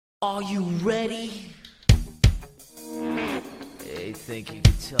Are you ready? Hey, think you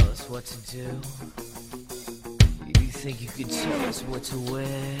can tell us what to do? You think you can tell us what to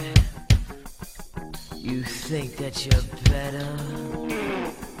wear? You think that you're better?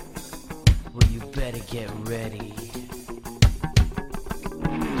 Well, you better get ready.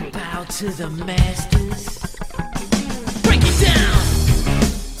 Bow to the masters. Break it down!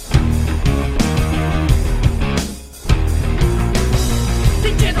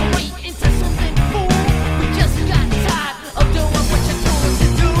 Degenerate into something fool. We just got tired of doing what you told us to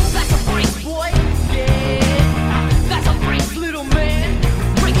do. That's a break, boy. Yeah, that's a break, little man.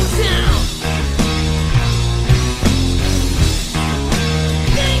 Break it down.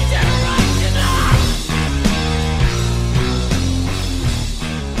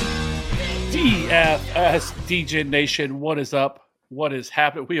 DFS DJ Nation, what is up? What is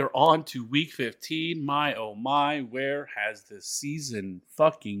happening? We are on to week 15. My oh my, where has this season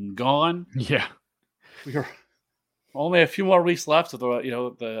fucking gone? Yeah, We are only a few more weeks left of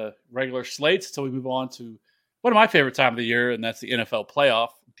the regular slates until we move on to one of my favorite time of the year, and that's the NFL playoff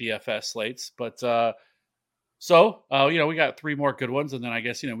DFS slates. But we got three more good ones, and then I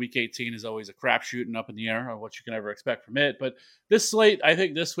guess week 18 is always a crapshoot and up in the air on what you can ever expect from it. But this slate, I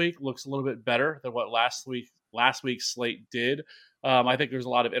think this week looks a little bit better than what last week's slate did. I think there's a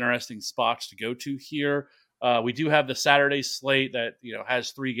lot of interesting spots to go to here. We do have the Saturday slate that has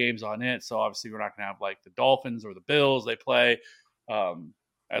three games on it, so obviously we're not going to have like the Dolphins or the Bills they play,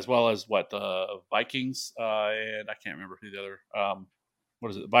 as well as the Vikings and I can't remember who the other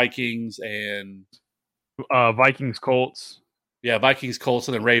the Vikings and Vikings, Colts. Yeah, Vikings, Colts,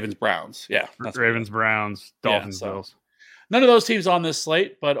 and then Ravens, Browns. Yeah, Ravens, Browns, Dolphins, Bills. None of those teams on this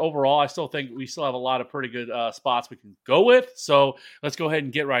slate, but overall, I still think we still have a lot of pretty good spots we can go with. So let's go ahead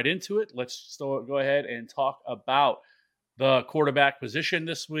and get right into it. Let's still go ahead and talk about the quarterback position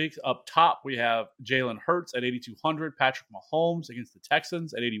this week. Up top, we have Jalen Hurts at 8,200, Patrick Mahomes against the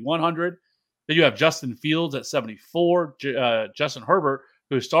Texans at 8,100. Then you have Justin Fields at 74, Justin Herbert,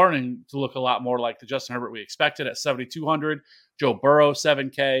 who's starting to look a lot more like the Justin Herbert we expected at 7,200, Joe Burrow,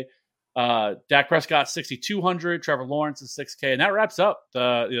 7K. Dak Prescott 6,200, Trevor Lawrence is 6K, and that wraps up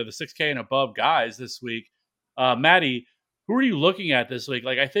the 6K and above guys this week. Maddie, who are you looking at this week?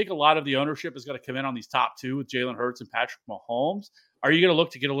 Like, I think a lot of the ownership is going to come in on these top two with Jalen Hurts and Patrick Mahomes. Are you going to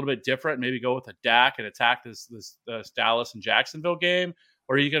look to get a little bit different, maybe go with a Dak and attack this Dallas and Jacksonville game,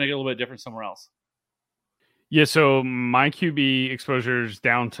 or are you going to get a little bit different somewhere else? Yeah, so my QB exposure is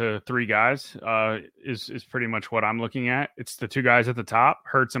down to three guys. Is pretty much what I'm looking at. It's the two guys at the top,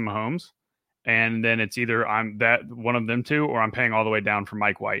 Hurts and Mahomes, and then it's either I'm that one of them two, or I'm paying all the way down for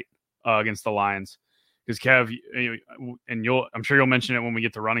Mike White against the Lions. Because Kev, and I'm sure you'll mention it when we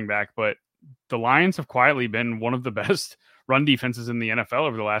get to running back, but the Lions have quietly been one of the best run defenses in the NFL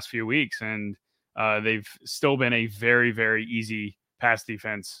over the last few weeks, and they've still been a very, very easy pass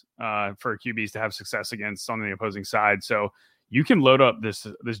defense for QBs to have success against on the opposing side. So you can load up this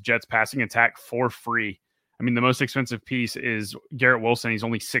Jets passing attack for free. I mean, the most expensive piece is Garrett Wilson. He's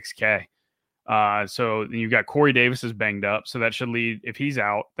only 6K. So then you've got Corey Davis is banged up. So that should lead, if he's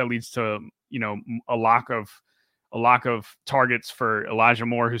out, that leads to, a lock of targets for Elijah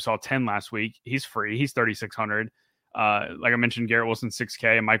Moore, who saw 10 last week. He's free. He's 3,600. Like I mentioned, Garrett Wilson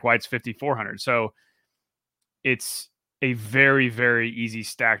 6K and Mike White's 5,400. So it's a very, very easy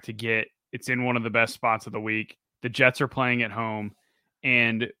stack to get. It's in one of the best spots of the week. The Jets are playing at home,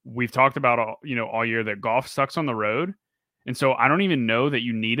 and we've talked about all year that Goff sucks on the road. And so I don't even know that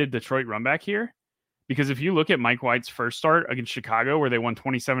you need a Detroit run back here, because if you look at Mike White's first start against Chicago, where they won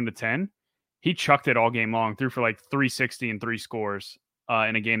 27-10, he chucked it all game long, threw for like 360 and 3 scores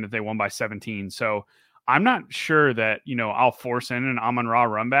in a game that they won by 17. So I'm not sure that, I'll force in an Amon-Ra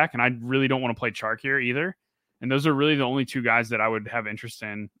run back, and I really don't want to play Chark here either. And those are really the only two guys that I would have interest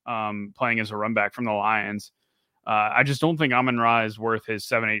in playing as a run back from the Lions. I just don't think Amon-Ra is worth his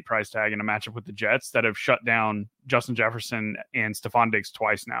 7-8 price tag in a matchup with the Jets that have shut down Justin Jefferson and Stephon Diggs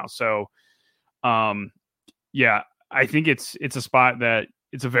twice now. So, I think it's a spot that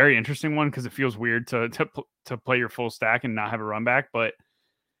it's a very interesting one, because it feels weird to play your full stack and not have a run back. But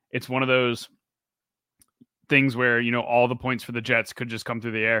it's one of those things where, all the points for the Jets could just come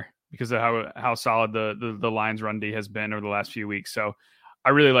through the air because of how solid the Lions run D has been over the last few weeks. So I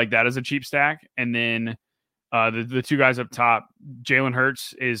really like that as a cheap stack. And then the two guys up top, Jalen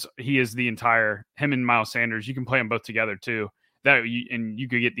Hurts he is the entire, him and Miles Sanders. You can play them both together too. And you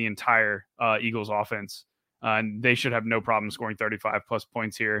could get the entire Eagles offense. And they should have no problem scoring 35 plus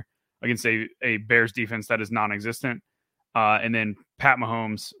points here against a Bears defense that is non-existent. And then Pat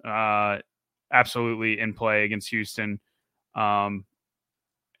Mahomes, absolutely in play against Houston.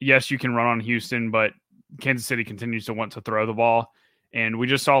 yes, you can run on Houston, but Kansas City continues to want to throw the ball. And we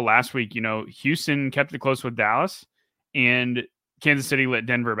just saw last week, Houston kept it close with Dallas, and Kansas City let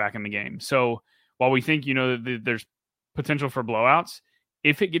Denver back in the game. So while we think, that there's potential for blowouts,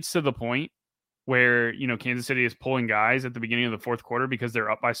 if it gets to the point where, Kansas City is pulling guys at the beginning of the fourth quarter because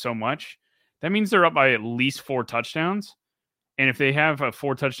they're up by so much, that means they're up by at least 4 touchdowns. And if they have a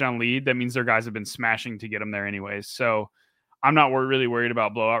 4 touchdown lead, that means their guys have been smashing to get them there anyways. So I'm not really worried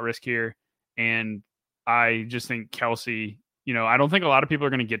about blowout risk here. And I just think Kelce, I don't think a lot of people are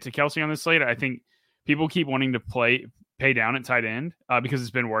going to get to Kelce on this slate. I think people keep wanting to pay down at tight end because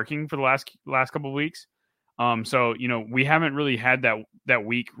it's been working for the last couple of weeks. So, we haven't really had that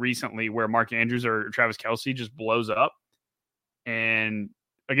week recently where Mark Andrews or Travis Kelce just blows up. And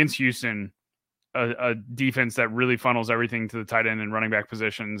against Houston, a defense that really funnels everything to the tight end and running back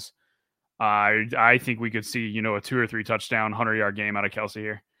positions, I think we could see, a 2 or 3 touchdown, 100-yard game out of Kelce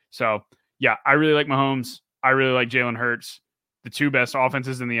here. So, yeah, I really like Mahomes. I really like Jalen Hurts. The 2 best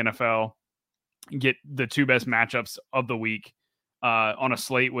offenses in the NFL get the 2 best matchups of the week on a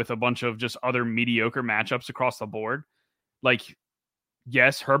slate with a bunch of just other mediocre matchups across the board. Like,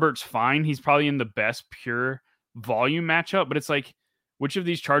 yes, Herbert's fine. He's probably in the best pure volume matchup, but it's like, which of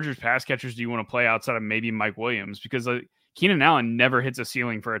these Chargers pass catchers do you want to play outside of maybe Mike Williams? Because Keenan Allen never hits a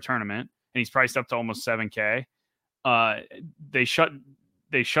ceiling for a tournament, and he's priced up to almost $7K. The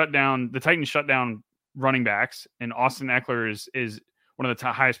Titans shut down running backs, and Austin Eckler is one of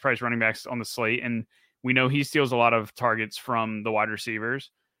the highest priced running backs on the slate, and we know he steals a lot of targets from the wide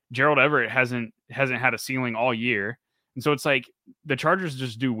receivers. Gerald Everett hasn't had a ceiling all year. And so it's like the Chargers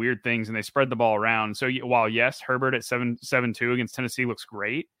just do weird things and they spread the ball around. So while, yes, Herbert at 7.2 against Tennessee looks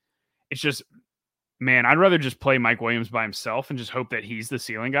great, it's just, man, I'd rather just play Mike Williams by himself and just hope that he's the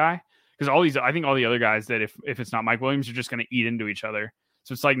ceiling guy. Because I think all the other guys that if it's not Mike Williams, are just going to eat into each other.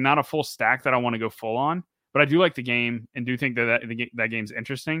 So it's like not a full stack that I want to go full on. But I do like the game and do think that game's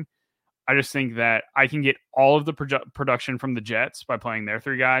interesting. I just think that I can get all of the production from the Jets by playing their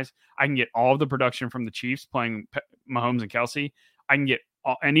 3 guys. I can get all of the production from the Chiefs playing Mahomes and Kelce. I can get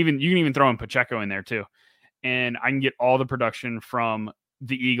and you can even throw in Pacheco in there too. And I can get all the production from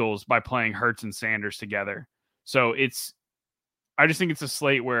the Eagles by playing Hurts and Sanders together. So I just think it's a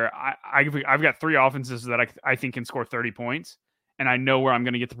slate where I've got 3 offenses that I think can score 30 points, and I know where I'm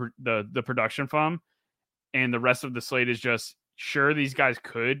going to get the production from. And the rest of the slate is just, sure, these guys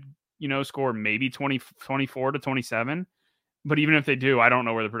could, score maybe 24 to 27. But even if they do, I don't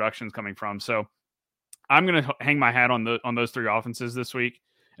know where the production is coming from. So I'm going to hang my hat on those 3 offenses this week.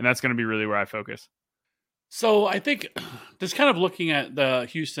 And that's going to be really where I focus. So I think just kind of looking at the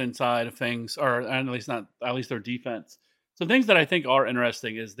Houston side of things, or at least their defense. Some things that I think are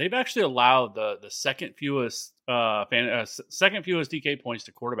interesting is they've actually allowed the second fewest DK points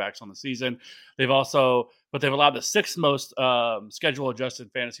to quarterbacks on the season. They've allowed the 6th most schedule adjusted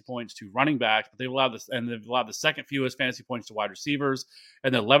fantasy points to running backs, but they've allowed the second fewest fantasy points to wide receivers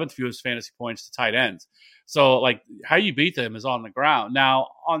and the 11th fewest fantasy points to tight ends. So like how you beat them is on the ground. Now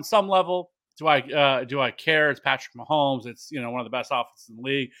on some level, do I care? It's Patrick Mahomes. It's one of the best offenses in the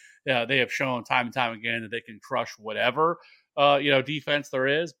league. They have shown time and time again that they can crush whatever defense there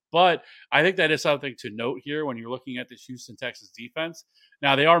is. But I think that is something to note here when you're looking at this Houston Texas defense.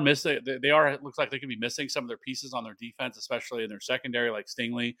 Now they are missing. It looks like they could be missing some of their pieces on their defense, especially in their secondary, like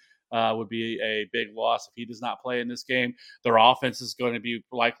Stingley. Would be a big loss if he does not play in this game. Their offense is going to be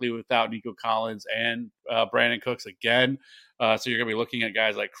likely without Nico Collins and Brandon Cooks again. So you're going to be looking at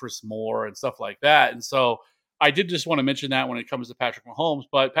guys like Chris Moore and stuff like that. And so I did just want to mention that when it comes to Patrick Mahomes,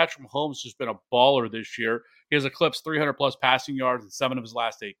 but Patrick Mahomes has been a baller this year. He has eclipsed 300-plus passing yards in 7 of his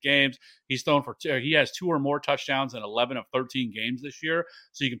last 8 games. He has 2 or more touchdowns in 11 of 13 games this year,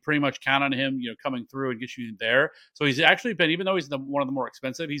 so you can pretty much count on him, coming through and get you in there. So he's actually been, even though he's one of the more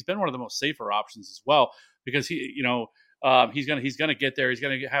expensive, he's been one of the most safer options as well because he's gonna get there. He's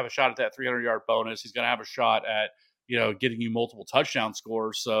gonna have a shot at that 300-yard bonus. He's gonna have a shot at getting you multiple touchdown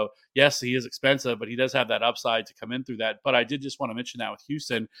scores. So yes, he is expensive, but he does have that upside to come in through that. But I did just want to mention that with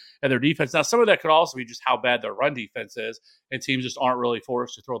Houston and their defense. Now, some of that could also be just how bad their run defense is, and teams just aren't really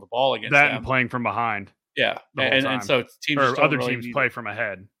forced to throw the ball against them. And playing from behind. Yeah. And so teams or other teams play from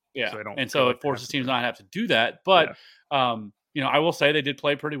ahead. Yeah. So it forces teams not to have to do that. But, I will say they did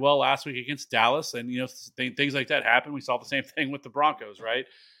play pretty well last week against Dallas, and, things like that happen. We saw the same thing with the Broncos, right?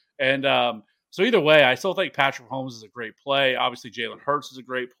 And, so either way, I still think Patrick Mahomes is a great play. Obviously, Jalen Hurts is a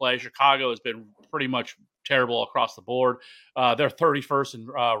great play. Chicago has been pretty much terrible across the board. They're 31st in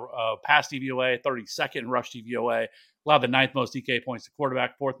pass DVOA, 32nd in rush DVOA. allowed the 9th most DK points to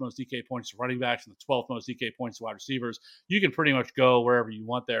quarterback, 4th most DK points to running backs, and the 12th most DK points to wide receivers. You can pretty much go wherever you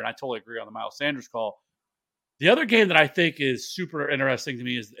want there. And I totally agree on the Miles Sanders call. The other game that I think is super interesting to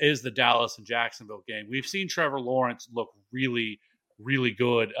me is the Dallas and Jacksonville game. We've seen Trevor Lawrence look really, really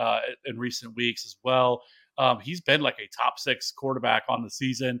good in recent weeks as well. He's been like a top 6 quarterback on the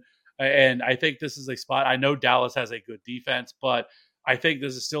season. And I think this is a spot. I know Dallas has a good defense, but I think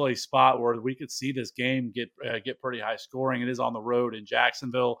this is still a spot where we could see this game get pretty high scoring. It is on the road in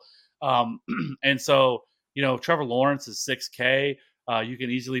Jacksonville. And so, Trevor Lawrence is 6K. You can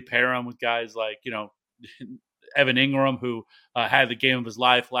easily pair him with guys like, Evan Ingram, who had the game of his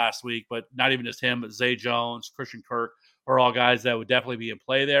life last week, but not even just him, but Zay Jones, Christian Kirk are all guys that would definitely be in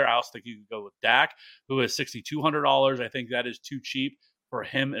play there. I also think you could go with Dak, who is $6,200. I think that is too cheap for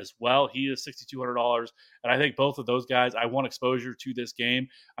him as well. He is $6,200. And I think both of those guys, I want exposure to this game.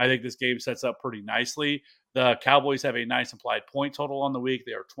 I think this game sets up pretty nicely. The Cowboys have a nice implied point total on the week.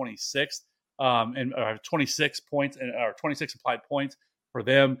 They are 26th and 26 points or 26 implied points for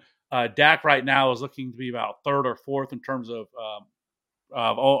them. Dak right now is looking to be about 3rd or 4th in terms of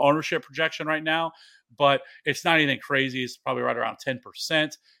ownership projection right now, but it's not anything crazy. It's probably right around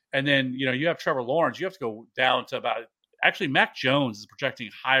 10%. And then, you have Trevor Lawrence. You have to go down to about actually Mac Jones is projecting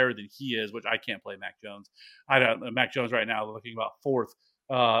higher than he is, which I can't play Mac Jones. Mac Jones right now looking about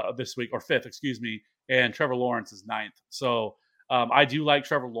 4th this week, or 5th, excuse me. And Trevor Lawrence is 9th. So I do like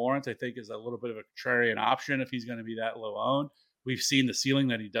Trevor Lawrence. I think is a little bit of a contrarian option if he's going to be that low owned. We've seen the ceiling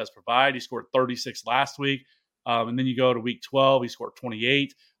that he does provide. He scored 36 last week. And then you go to week 12, he scored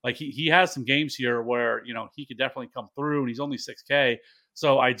 28. Like he has some games here where, he could definitely come through, and he's only 6K.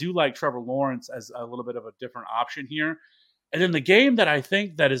 So I do like Trevor Lawrence as a little bit of a different option here. And then the game that I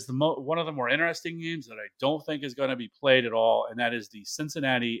think that is one of the more interesting games that I don't think is going to be played at all, and that is the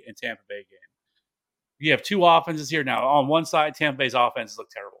Cincinnati and Tampa Bay game. You have two offenses here. Now, on one side, Tampa Bay's offenses look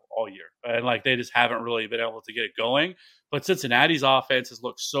terrible all year. And they just haven't really been able to get it going. But Cincinnati's offense has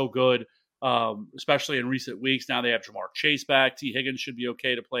looked so good, especially in recent weeks. Now they have Jamar Chase back. T. Higgins should be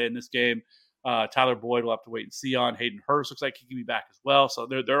okay to play in this game. Tyler Boyd will have to wait and see on. Hayden Hurst looks like he can be back as well. So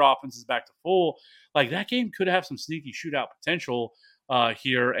their offense is back to full. That game could have some sneaky shootout potential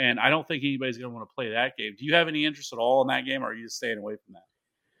here. And I don't think anybody's going to want to play that game. Do you have any interest at all in that game, or are you just staying away from that?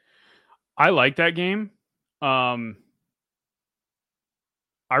 I like that game. I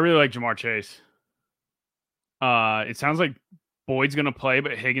really like Jamar Chase. It sounds like Boyd's going to play,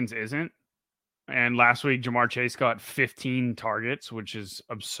 but Higgins isn't. And last week, Jamar Chase got 15 targets, which is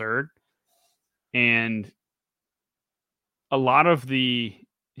absurd. And a lot of the,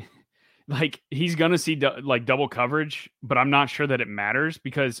 he's going to see double coverage, but I'm not sure that it matters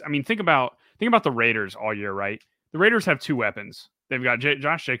because, think about the Raiders all year, right? The Raiders have two weapons. They've got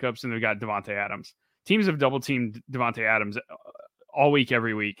Josh Jacobs and they've got Devontae Adams. Teams have double-teamed Devontae Adams all week,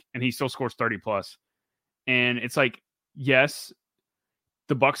 every week, and he still scores 30+. And it's yes,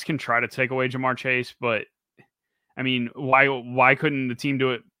 the Bucs can try to take away Jamar Chase, but, why couldn't the team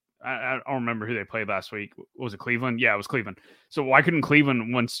do it? I don't remember who they played last week. Was it Cleveland? Yeah, it was Cleveland. So why couldn't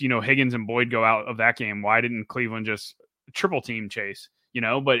Cleveland, once, Higgins and Boyd go out of that game, why didn't Cleveland just triple-team Chase?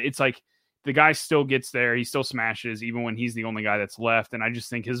 But it's the guy still gets there. He still smashes even when he's the only guy that's left. And I just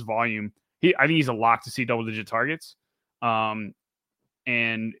think his volume, I think he's a lock to see double-digit targets. And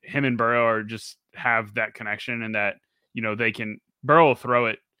him and Burrow just have that connection and that, Burrow will throw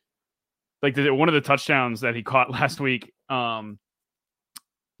it. One of the touchdowns that he caught last week,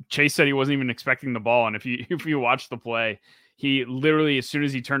 Chase said he wasn't even expecting the ball. And if you watch the play, he literally, as soon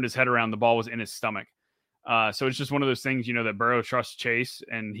as he turned his head around, the ball was in his stomach. So it's just one of those things, that Burrow trusts Chase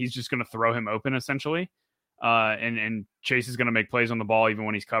and he's just going to throw him open essentially. And Chase is going to make plays on the ball even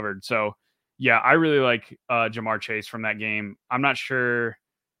when he's covered. So yeah, I really like Jamar Chase from that game. I'm not sure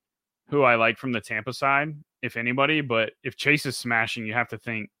who I like from the Tampa side, if anybody, but if Chase is smashing, you have to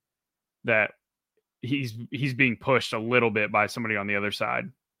think that he's being pushed a little bit by somebody on the other side.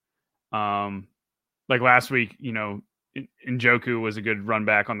 Last week, Njoku was a good run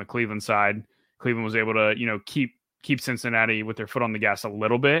back on the Cleveland side. Cleveland was able to, keep Cincinnati with their foot on the gas a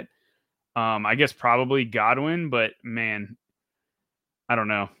little bit. I guess probably Godwin, but man, I don't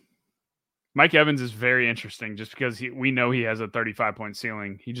know. Mike Evans is very interesting just because we know he has a 35-point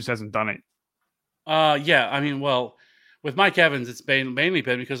ceiling. He just hasn't done it. Yeah. With Mike Evans, it's mainly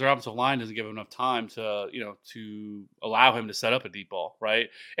been because their offensive line doesn't give him enough time to allow him to set up a deep ball, right?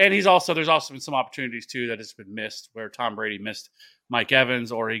 And there's also been some opportunities too that has been missed where Tom Brady missed Mike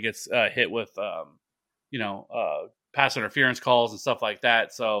Evans or he gets hit with pass interference calls and stuff like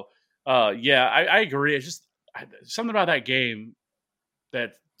that. So I agree. It's just something about that game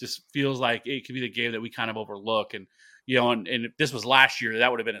that just feels like it could be the game that we kind of overlook. And and if this was last year,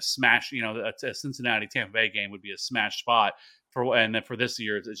 that would have been a smash. A Cincinnati Tampa Bay game would be a smash spot and then for this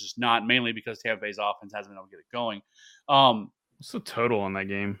year, it's just not, mainly because Tampa Bay's offense hasn't been able to get it going. What's the total on that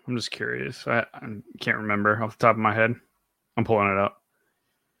game? I'm just curious. I can't remember off the top of my head. I'm pulling it up.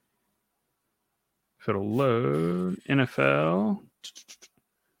 If it'll load, NFL.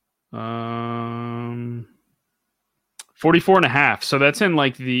 44.5. So that's in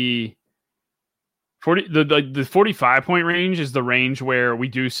like the 40, the 45 point range is the range where we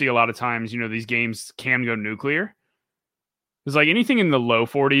do see a lot of times, these games can go nuclear. It's like anything in the low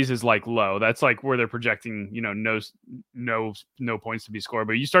 40s is like low. That's like where they're projecting, no points to be scored.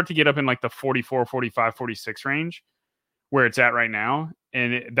 But you start to get up in like the 44, 45, 46 range where it's at right now.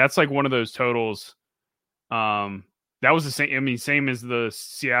 And that's like one of those totals. That was the same. I mean, same as the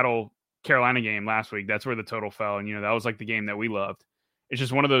Seattle Carolina game last week. That's where the total fell. And, that was like the game that we loved. It's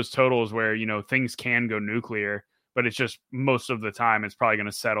just one of those totals where, things can go nuclear, but it's just most of the time it's probably going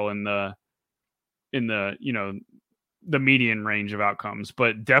to settle in the the median range of outcomes.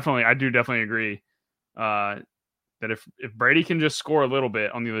 But definitely, I do definitely agree that if Brady can just score a little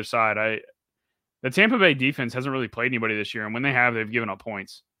bit on the other side, the Tampa Bay defense hasn't really played anybody this year. And when they have, they've given up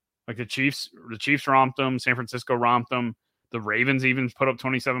points. Like the Chiefs romped them. San Francisco romped them. The Ravens even put up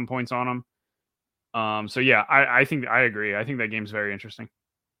 27 points on them. So yeah, I think I agree. I think that game's very interesting.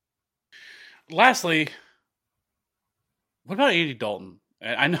 Lastly, what about Andy Dalton?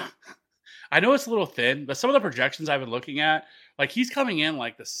 I know it's a little thin, but some of the projections I've been looking at, like he's coming in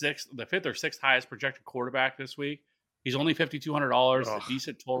like the fifth or sixth highest projected quarterback this week. He's only $5,200, a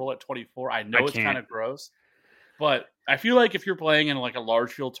decent total at 24. I know it's kind of gross, but I feel like if you're playing in like a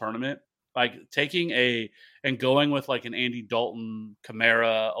large field tournament, like taking and going with like an Andy Dalton,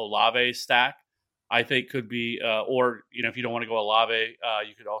 Kamara, Olave stack, I think could be, or if you don't want to go Olave,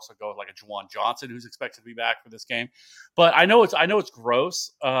 you could also go with like a Juwan Johnson, who's expected to be back for this game. But I know it's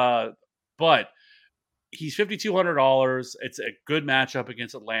gross. But he's $5,200. It's a good matchup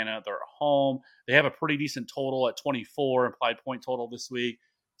against Atlanta. They're at home. They have a pretty decent total at 24 implied point total this week.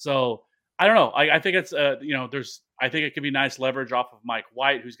 So I don't know. I think it's I think it could be nice leverage off of Mike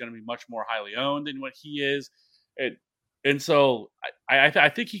White, who's going to be much more highly owned than what he is. And so I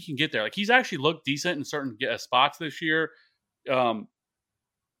think he can get there. Like he's actually looked decent in certain spots this year.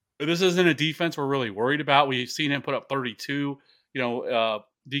 This isn't a defense we're really worried about. We've seen him put up 32.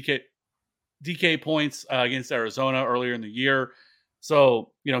 DK points against Arizona earlier in the year.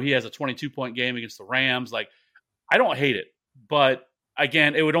 So, he has a 22-point game against the Rams. Like, I don't hate it. But,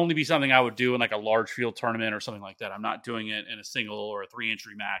 again, it would only be something I would do in, like, a large field tournament or something like that. I'm not doing it in a single or a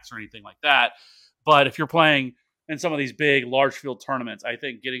 3-entry max or anything like that. But if you're playing in some of these big, large field tournaments, I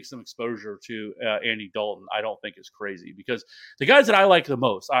think getting some exposure to Andy Dalton, I don't think is crazy. Because the guys that I like the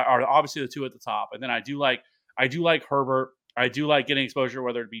most are obviously the two at the top. And then I do like Herbert. I do like getting exposure,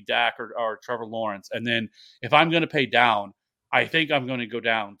 whether it be Dak or Trevor Lawrence. And then if I'm going to pay down, I think I'm going to go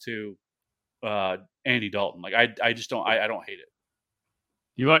down to Andy Dalton. Like I just don't, I don't hate it.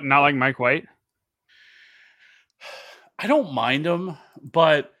 You not like Mike White? I don't mind him,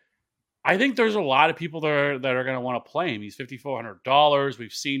 but I think there's a lot of people that are going to want to play him. He's $5,400.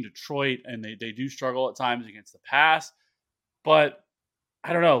 We've seen Detroit, and they do struggle at times against the pass, but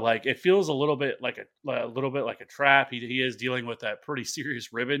I don't know. Like it feels a little bit like a trap. He is dealing with that pretty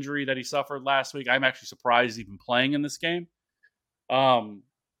serious rib injury that he suffered last week. I'm actually surprised he's even playing in this game. And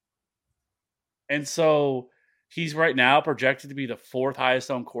so he's right now projected to be the fourth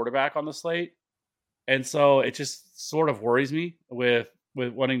highest owned quarterback on the slate. And so it just sort of worries me with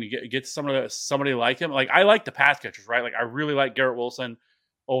wanting to get somebody like him. Like I like the pass catchers, right? Like I really like Garrett Wilson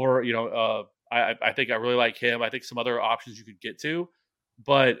over, I think I really like him. I think some other options you could get to.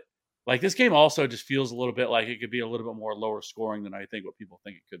 But like this game also just feels a little bit like it could be a little bit more lower scoring than I think what people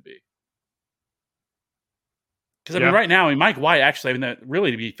think it could be. Because I mean, right now, Mike White actually, really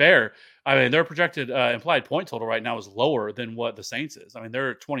to be fair, their projected implied point total right now is lower than what the Saints is. I mean,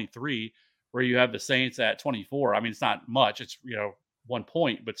 they're at 23, where you have the Saints at 24. I mean, it's not much; it's 1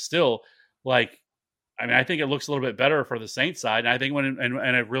 point, but still, I think it looks a little bit better for the Saints side. And I think when in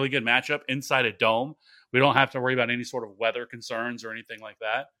a really good matchup inside a dome, we don't have to worry about any sort of weather concerns or anything like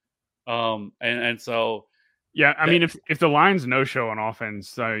that. So, yeah, I mean, if the Lions no show on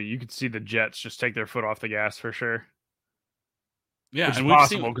offense, you could see the Jets just take their foot off the gas for sure. Yeah, which is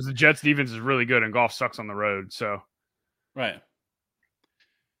possible because the Jets defense is really good and golf sucks on the road. So, right,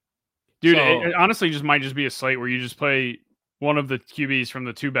 dude, it honestly might just be a slate where you just play one of the QBs from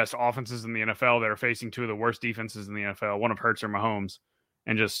the two best offenses in the NFL that are facing two of the worst defenses in the NFL, one of Hurts or Mahomes,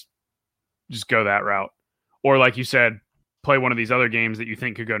 and just go that route. Or like you said, play one of these other games that you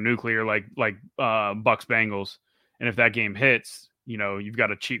think could go nuclear, like Bucks Bengals, And if that game hits, you've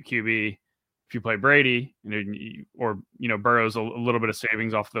got a cheap QB. If you play Brady, or Burrow's a little bit of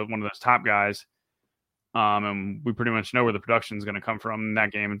savings off one of those top guys, and we pretty much know where the production is going to come from in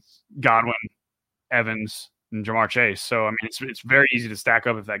that game. It's Godwin, Evans, and Jamar Chase. So I mean, it's very easy to stack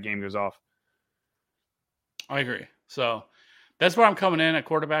up if that game goes off. I agree. So that's where I'm coming in at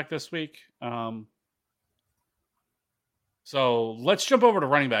quarterback this week. So let's jump over to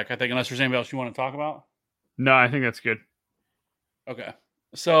running back, I think, unless there's anybody else you want to talk about. No, I think that's good. Okay.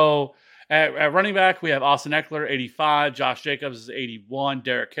 So at running back, we have Austin Eckler, 85. Josh Jacobs is 81.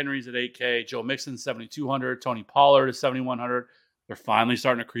 Derrick Henry's at 8K. Joe Mixon, 7,200. Tony Pollard is 7,100. They're finally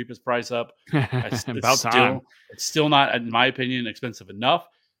starting to creep his price up. About time. It's still not, in my opinion, expensive enough.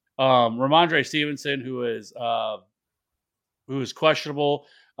 Ramondre Stevenson, who is questionable.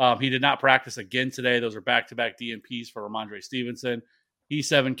 He did not practice again today. Those are back-to-back DNPs for Ramondre Stevenson. He's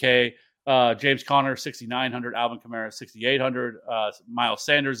 7K. James Conner, 6,900. Alvin Kamara, 6,800. Miles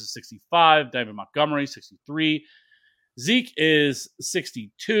Sanders is 65. David Montgomery, 63. Zeke is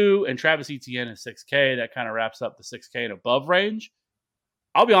 62. And Travis Etienne is 6K. That kind of wraps up the 6K and above range.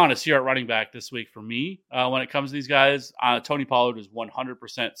 I'll be honest here at running back this week for me. When it comes to these guys, Tony Pollard is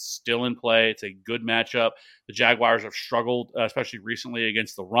 100% still in play. It's a good matchup. The Jaguars have struggled, especially recently,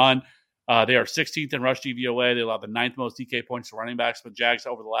 against the run. They are 16th in rush DVOA. They allow the 9th most DK points to running backs, but Jags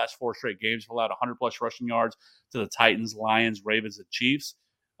over the last 4 straight games have allowed 100-plus rushing yards to the Titans, Lions, Ravens, and Chiefs.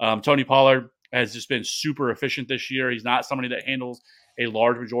 Tony Pollard has just been super efficient this year. He's not somebody that handles a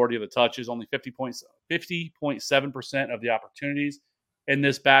large majority of the touches, only 50.7% of the opportunities in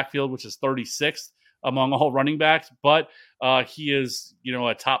this backfield, which is 36th among all running backs, but he is,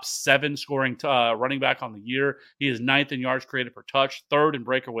 a top 7 scoring running back on the year. He is 9th in yards created per touch, 3rd in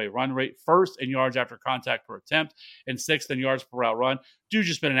breakaway run rate, 1st in yards after contact per attempt, and 6th in yards per route run. Dude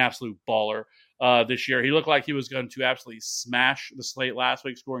just been an absolute baller this year. He looked like he was going to absolutely smash the slate last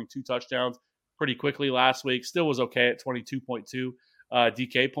week, scoring 2 touchdowns pretty quickly last week. Still was okay at 22.2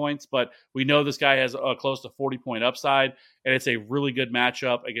 DK points, but we know this guy has close to 40-point upside, and it's a really good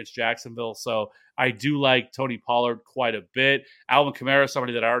matchup against Jacksonville. So I do like Tony Pollard quite a bit. Alvin Kamara,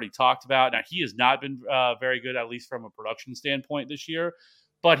 somebody that I already talked about. Now, he has not been very good, at least from a production standpoint this year,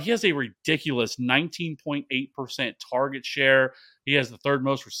 but he has a ridiculous 19.8% target share. He has the 3rd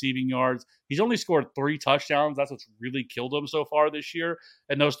most receiving yards. He's only scored 3 touchdowns. That's what's really killed him so far this year.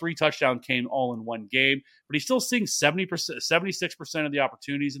 And those 3 touchdowns came all in one game. But he's still seeing 76% of the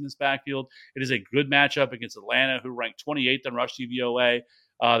opportunities in this backfield. It is a good matchup against Atlanta, who ranked 28th in rush DVOA.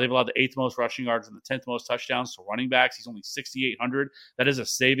 They've allowed the 8th most rushing yards and the 10th most touchdowns to running backs. He's only 6,800. That is a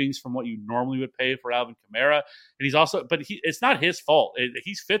savings from what you normally would pay for Alvin Kamara. And he's also, but it's not his fault.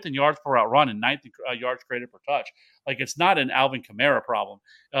 He's 5th in yards per route run and 9th in yards created per touch. Like, it's not an Alvin Kamara problem.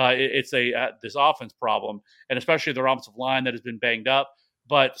 It's this offense problem, and especially their offensive line that has been banged up.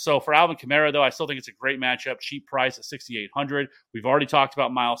 But so for Alvin Kamara, though, I still think it's a great matchup. Cheap price at 6,800. We've already talked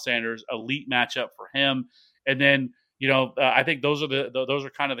about Miles Sanders, elite matchup for him. And then, I think those are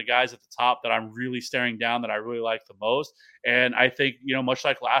kind of the guys at the top that I'm really staring down, that I really like the most. And I think, much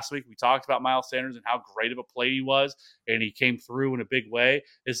like last week, we talked about Miles Sanders and how great of a play he was, and he came through in a big way.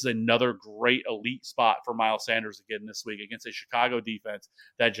 This is another great elite spot for Miles Sanders again this week against a Chicago defense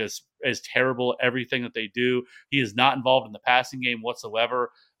that just is terrible at everything that they do. He is not involved in the passing game whatsoever.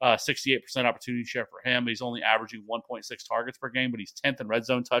 68% opportunity share for him. He's only averaging 1.6 targets per game, but he's 10th in red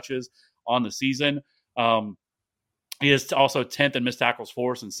zone touches on the season. He is also 10th in missed tackles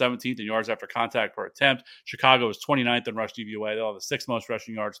forced and 17th in yards after contact per attempt. Chicago is 29th in rush DVOA. They'll have the 6th most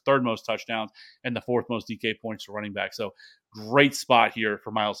rushing yards, 3rd most touchdowns, and the 4th most DK points to running back. So great spot here for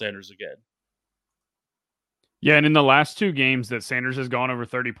Miles Sanders again. Yeah, and in the last 2 games that Sanders has gone over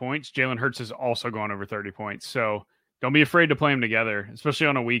 30 points, Jalen Hurts has also gone over 30 points. So don't be afraid to play them together, especially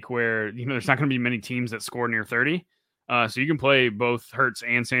on a week where there's not going to be many teams that score near 30. So you can play both Hurts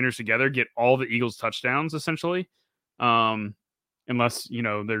and Sanders together, get all the Eagles touchdowns essentially. Unless,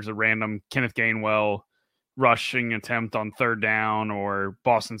 there's a random Kenneth Gainwell rushing attempt on 3rd down, or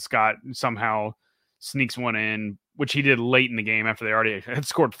Boston Scott somehow sneaks one in, which he did late in the game after they already had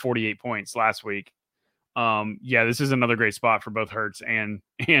scored 48 points last week. This is another great spot for both Hurts and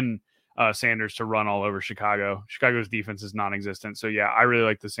Sanders to run all over Chicago. Chicago's defense is non-existent. So I really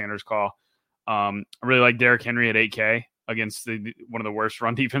like the Sanders call. I really like Derrick Henry at 8K against one of the worst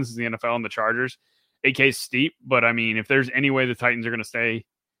run defenses in the NFL and the Chargers. 8K is steep, but I mean, if there's any way the Titans are going to stay,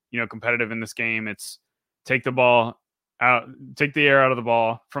 competitive in this game, it's take the ball out, take the air out of the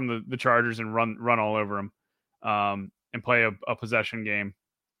ball from the Chargers and run all over them, and play a possession game,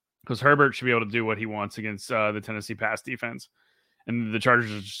 because Herbert should be able to do what he wants against the Tennessee pass defense, and the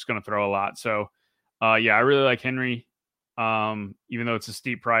Chargers are just going to throw a lot. So Yeah, I really like Henry. Even though it's a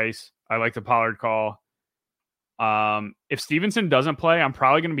steep price, I like the Pollard call. If Stevenson doesn't play, I'm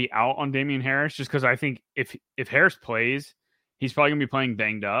probably going to be out on Damian Harris just because I think if Harris plays, he's probably going to be playing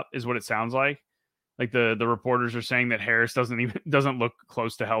banged up, is what it sounds like. Like the reporters are saying that Harris doesn't look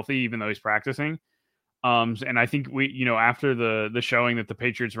close to healthy, even though he's practicing. And I think after the showing that the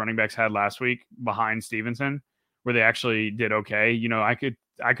Patriots running backs had last week behind Stevenson, where they actually did okay,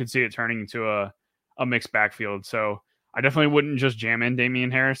 I could see it turning into a mixed backfield. So I definitely wouldn't just jam in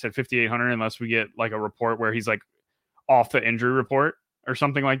Damian Harris at 5,800 unless we get like a report where he's like off the injury report or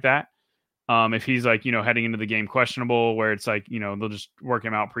something like that. If he's like, heading into the game questionable, where it's like, they'll just work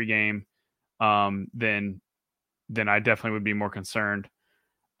him out pregame, then I definitely would be more concerned.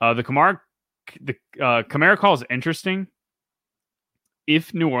 The Kamara call is interesting.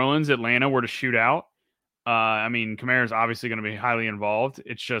 If New Orleans, Atlanta were to shoot out, Kamara is obviously going to be highly involved.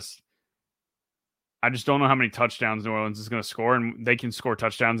 It's just, I just don't know how many touchdowns New Orleans is going to score, and they can score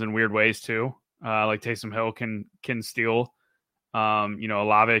touchdowns in weird ways too. Like Taysom Hill can steal.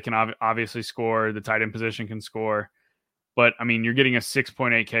 Olave can obviously score. The tight end position can score. But, you're getting a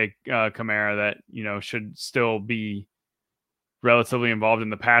 6.8K Kamara that, should still be relatively involved in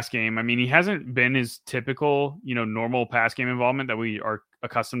the pass game. He hasn't been his typical, normal pass game involvement that we are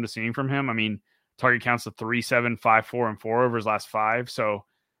accustomed to seeing from him. Target counts of 3, 7, 5, 4, and 4 over his last 5. So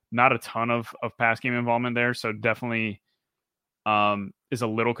not a ton of pass game involvement there. So definitely is a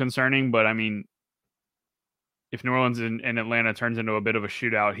little concerning. But, if New Orleans and Atlanta turns into a bit of a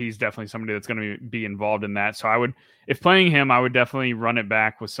shootout, he's definitely somebody that's going to be involved in that. So if playing him, I would definitely run it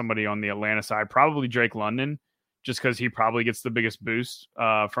back with somebody on the Atlanta side, probably Drake London, just because he probably gets the biggest boost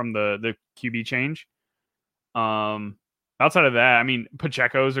from the QB change. Outside of that,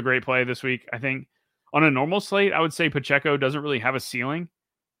 Pacheco is a great play this week. I think on a normal slate, I would say Pacheco doesn't really have a ceiling.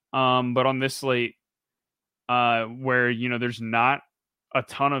 But on this slate, where, there's not a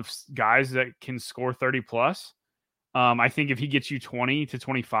ton of guys that can score 30 plus, I think if he gets you 20 to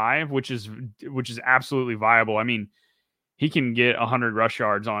 25, which is absolutely viable. He can get 100 rush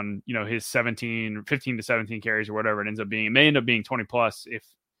yards on, his 15 to 17 carries or whatever it ends up being. It may end up being 20 plus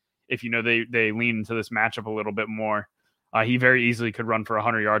if they lean into this matchup a little bit more. He very easily could run for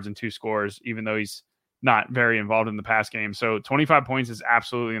 100 yards and 2 scores, even though he's not very involved in the pass game. So 25 points is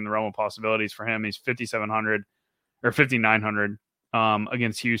absolutely in the realm of possibilities for him. He's 5,700 or 5,900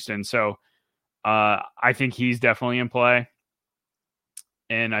 against Houston. So I think he's definitely in play.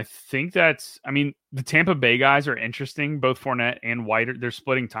 And I think that's, the Tampa Bay guys are interesting. Both Fournette and White, they're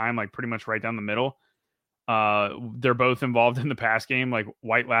splitting time like pretty much right down the middle. They're both involved in the pass game. Like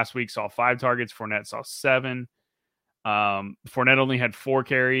White last week saw 5 targets. Fournette saw 7. Fournette only had 4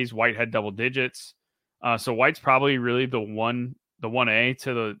 carries. White had double digits. So White's probably really the 1A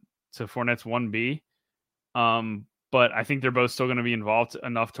to Fournette's 1B. But I think they're both still going to be involved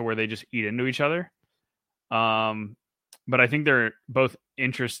enough to where they just eat into each other. But I think they're both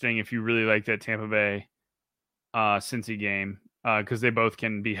interesting if you really like that Tampa Bay Cincy game, because they both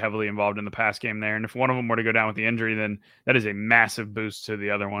can be heavily involved in the pass game there. And if one of them were to go down with the injury, then that is a massive boost to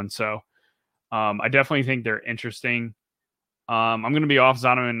the other one. So I definitely think they're interesting. I'm going to be off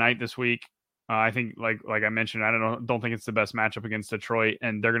Zonovan Knight this week. I think, like I mentioned, I don't think it's the best matchup against Detroit,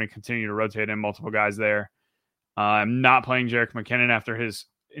 and they're going to continue to rotate in multiple guys there. I'm not playing Jerick McKinnon after his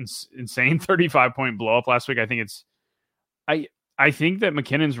insane 35-point blow up last week. I think that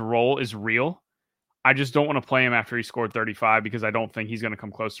McKinnon's role is real. I just don't want to play him after he scored 35 because I don't think he's going to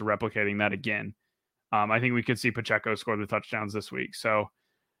come close to replicating that again. I think we could see Pacheco score the touchdowns this week. So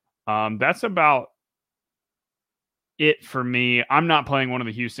that's about it for me. I'm not playing one of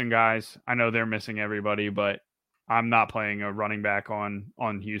the Houston guys. I know they're missing everybody, but I'm not playing a running back on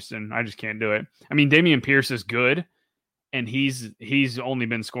Houston. I just can't do it. Dameon Pierce is good, and he's only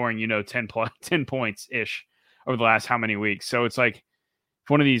been scoring, 10 points ish over the last how many weeks. So it's like, if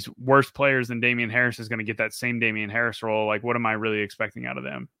one of these worse players than Damian Harris is going to get that same Damian Harris role, like what am I really expecting out of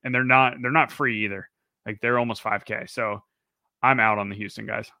them? And they're not free either. Like they're almost 5K. So I'm out on the Houston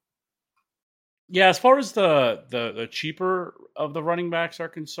guys. Yeah, as far as the cheaper of the running backs are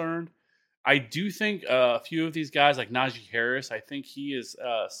concerned, I do think a few of these guys, like Najee Harris, I think he is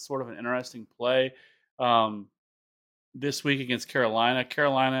sort of an interesting play this week against Carolina.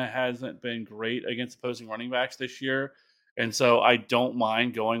 Carolina hasn't been great against opposing running backs this year. And so I don't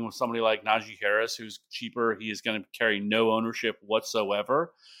mind going with somebody like Najee Harris, who's cheaper. He is going to carry no ownership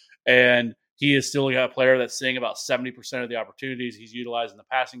whatsoever. And he is still a player that's seeing about 70% of the opportunities he's utilized in the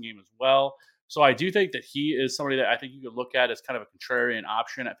passing game as well. So I do think that he is somebody that I think you could look at as kind of a contrarian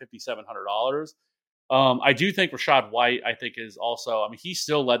option at $5,700. I do think Rachaad White, I think, is also, he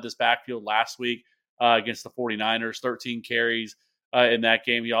still led this backfield last week. against the 49ers, 13 carries in that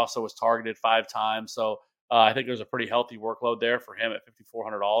game. He also was targeted 5 times. So I think there's a pretty healthy workload there for him at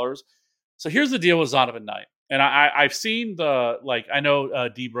 $5,400. So here's the deal with Zonovan Knight. And I've seen I know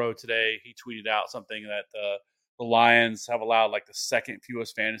Debro today, he tweeted out something that the Lions have allowed like the second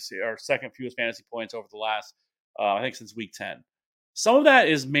fewest fantasy points over the last, I think since week 10. Some of that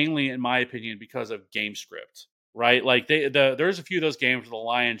is mainly, in my opinion, because of game script, right? Like there's a few of those games where the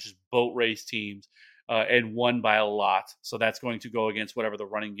Lions just boat race teams and won by a lot. So that's going to go against whatever the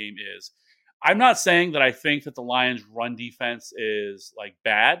running game is. I'm not saying that I think that the Lions' run defense is like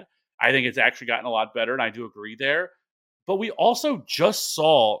bad. I think it's actually gotten a lot better, and I do agree there. But we also just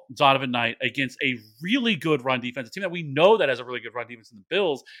saw Zonovan Knight against a really good run defense, a team that we know that has a really good run defense in the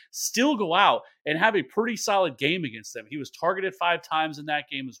Bills, still go out and have a pretty solid game against them. He was targeted 5 times in that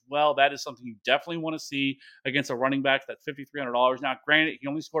game as well. That is something you definitely want to see against a running back that's $5,300. Now, granted, he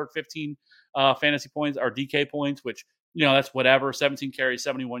only scored 15 fantasy points or DK points, which, that's whatever. 17 carries,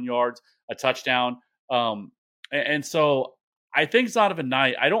 71 yards, a touchdown. And so I think Zonovan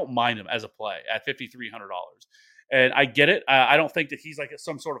Knight, I don't mind him as a play at $5,300. And I get it. I don't think that he's like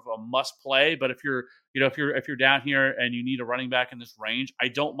some sort of a must play, but if you're down here and you need a running back in this range, I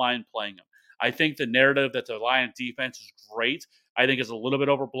don't mind playing him. I think the narrative that the Lions defense is great, I think is a little bit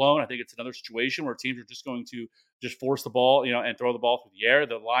overblown. I think it's another situation where teams are just going to just force the ball, and throw the ball through the air.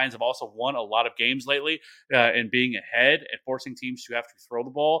 The Lions have also won a lot of games lately in being ahead and forcing teams to have to throw the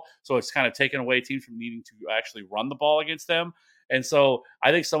ball. So it's kind of taken away teams from needing to actually run the ball against them. And so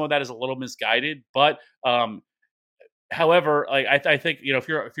I think some of that is a little misguided, but however, like I think if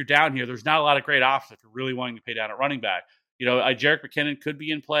you're down here, there's not a lot of great options if you're really wanting to pay down at running back. Jerick McKinnon could be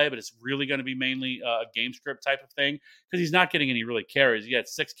in play, but it's really going to be mainly a game script type of thing because he's not getting any really carries. He had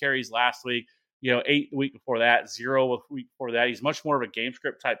 6 carries last week, 8 the week before that, 0 the week before that. He's much more of a game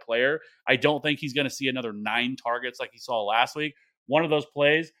script type player. I don't think he's going to see another 9 targets like he saw last week. One of those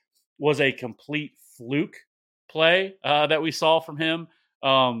plays was a complete fluke play that we saw from him.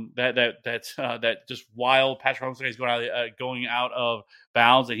 That just wild Patrick Mahomes is going out of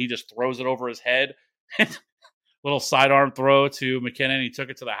bounds and he just throws it over his head. Little sidearm throw to McKinnon. He took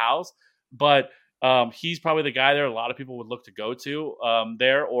it to the house, but he's probably the guy there a lot of people would look to go to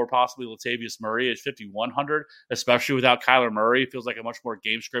there, or possibly Latavius Murray at 5,100, especially without Kyler Murray. It feels like a much more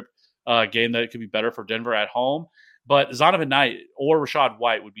game script game that could be better for Denver at home. But Zonovan Knight or Rachaad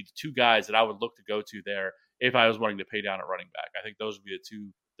White would be the 2 guys that I would look to go to there if I was wanting to pay down at running back. I think those would be the 2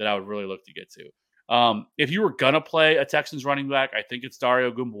 that I would really look to get to. If you were going to play a Texans running back, I think it's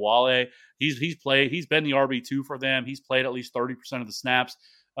Dario Gumbawale. He's been the RB2 for them. He's played at least 30% of the snaps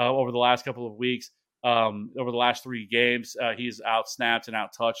over the last couple of weeks. Over the last 3 games, he's out-snapped and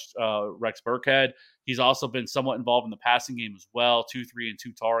out-touched Rex Burkhead. He's also been somewhat involved in the passing game as well, 2, 3, and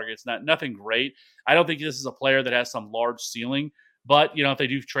 2 targets. Nothing great. I don't think this is a player that has some large ceiling. But, if they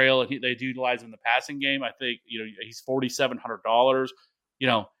do trail and they do utilize him in the passing game, I think, he's $4,700.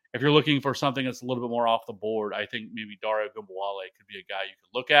 If you're looking for something that's a little bit more off the board, I think maybe Dario Gumbawale could be a guy you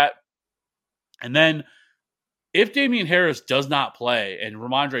could look at. And then if Damian Harris does not play and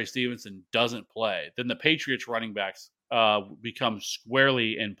Ramondre Stevenson doesn't play, then the Patriots running backs become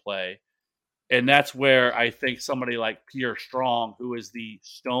squarely in play. And that's where I think somebody like Pierre Strong, who is the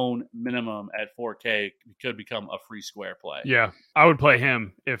stone minimum at 4K, could become a free square play. Yeah, I would play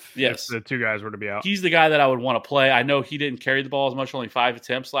him if the 2 guys were to be out. He's the guy that I would want to play. I know he didn't carry the ball as much, only 5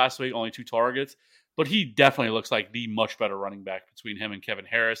 attempts last week, only 2 targets. But he definitely looks like the much better running back between him and Kevin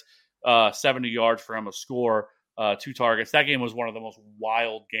Harris. 70 yards for him, a score, 2 targets. That game was one of the most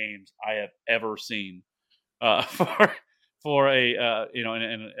wild games I have ever seen for a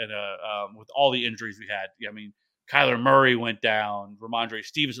with all the injuries we had. I mean, Kyler Murray went down, Ramondre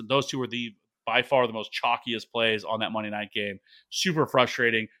Stevenson. Those 2 were by far the most chalkiest plays on that Monday night game. Super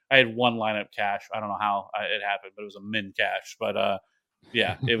frustrating. I had 1 lineup cash. I don't know how it happened, but it was a min cash. But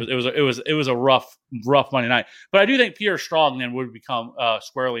yeah, it was a rough Monday night. But I do think Pierre Strong then would become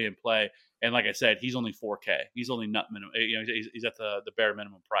squarely in play. And like I said, he's only 4K. He's only nut minimum. He's at the bare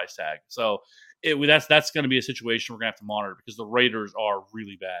minimum price tag. So that's going to be a situation we're going to have to monitor because the Raiders are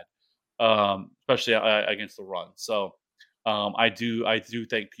really bad, especially against the run. So I do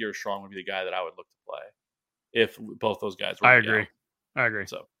think Pierre Strong would be the guy that I would look to play if both those guys were. I agree.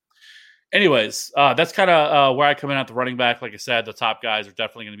 So anyways, that's kind of where I come in at the running back. Like I said, the top guys are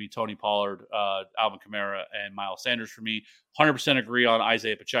definitely going to be Tony Pollard, Alvin Kamara, and Miles Sanders for me. 100% agree on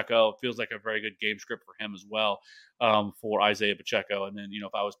Isaiah Pacheco. Feels like a very good game script for him as well, for Isaiah Pacheco. And then,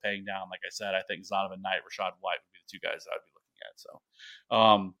 if I was paying down, like I said, I think Zonovan Knight, Rachaad White would be the 2 guys that I'd be looking at.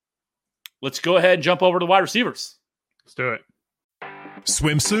 So let's go ahead and jump over to the wide receivers. Let's do it.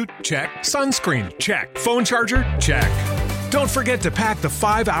 Swimsuit? Check. Sunscreen? Check. Phone charger? Check. Don't forget to pack the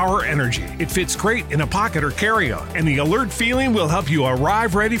 5-Hour Energy. It fits great in a pocket or carry-on, and the alert feeling will help you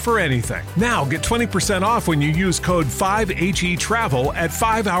arrive ready for anything. Now get 20% off when you use code 5HETRAVEL at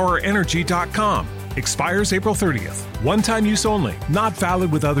 5hourenergy.com. Expires April 30th. One-time use only. Not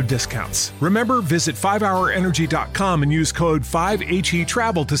valid with other discounts. Remember, visit 5hourenergy.com and use code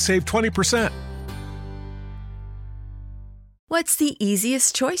 5HETRAVEL to save 20%. What's the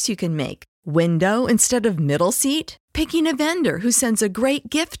easiest choice you can make? Window instead of middle seat? Picking a vendor who sends a great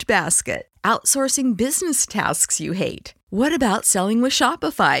gift basket? Outsourcing business tasks you hate? What about selling with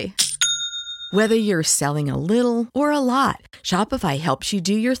Shopify? Whether you're selling a little or a lot, Shopify helps you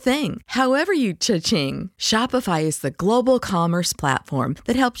do your thing, however you cha-ching. Shopify is the global commerce platform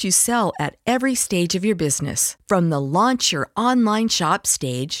that helps you sell at every stage of your business. From the launch your online shop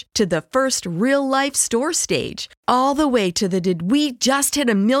stage to the first real-life store stage, all the way to the did we just hit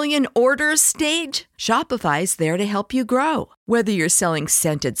a million orders stage. Shopify's there to help you grow. Whether you're selling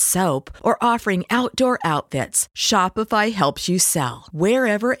scented soap or offering outdoor outfits, Shopify helps you sell.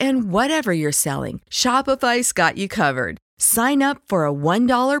 Wherever and whatever you're selling, Shopify's got you covered. Sign up for a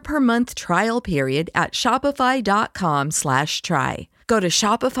 $1 per month trial period at shopify.com/try. Go to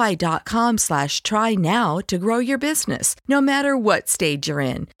shopify.com/try now to grow your business, no matter what stage you're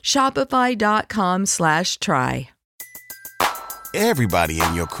in. Shopify.com/try. Everybody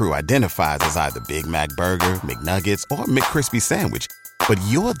in your crew identifies as either Big Mac Burger, McNuggets, or McCrispy Sandwich. But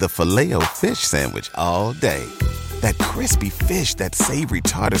you're the Filet-O-Fish Sandwich all day. That crispy fish, that savory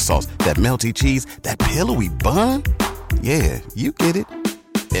tartar sauce, that melty cheese, that pillowy bun. Yeah, you get it.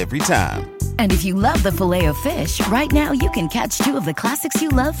 Every time. And if you love the Filet-O-Fish, right now you can catch 2 of the classics you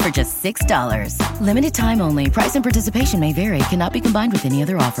love for just $6. Limited time only. Price and participation may vary. Cannot be combined with any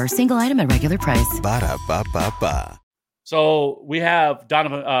other offer. Single item at regular price. Ba-da-ba-ba-ba. So we have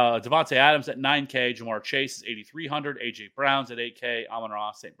Devontae Adams at 9K, Jamar Chase is 8,300, AJ Brown's at 8K,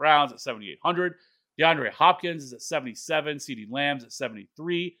 Amon-Ra St. Brown's at 7,800, DeAndre Hopkins is at 77, CeeDee Lamb's at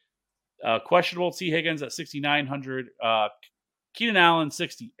 73, questionable T. Higgins at 6,900, Keenan Allen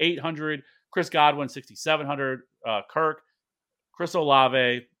 6,800, Chris Godwin 6,700, Kirk, Chris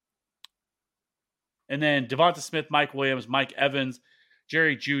Olave, and then Devonta Smith, Mike Williams, Mike Evans,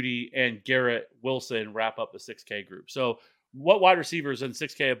 Jerry Jeudy, and Garrett Wilson wrap up the 6K group. So what wide receivers in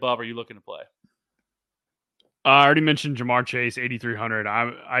 6K above are you looking to play? I already mentioned Jamar Chase,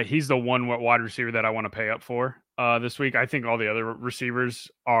 8,300. He's the one wide receiver that I want to pay up for this week. I think all the other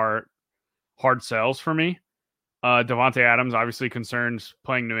receivers are hard sells for me. Devontae Adams, obviously concerns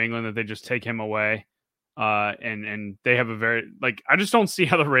playing New England that they just take him away. And they have I just don't see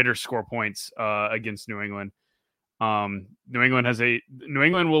how the Raiders score points against New England. New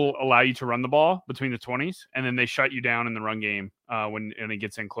England will allow you to run the ball between the 20s, and then they shut you down in the run game when it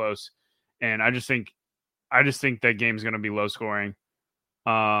gets in close. And I just think that game's going to be low scoring.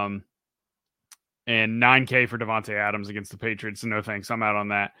 And 9K for Devontae Adams against the Patriots. So no thanks. I'm out on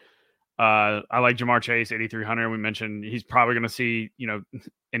that. I like Jamar Chase, 8,300. We mentioned he's probably going to see,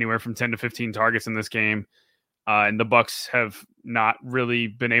 anywhere from 10 to 15 targets in this game. And the Bucs have not really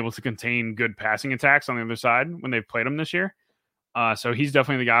been able to contain good passing attacks on the other side when they've played them this year. So he's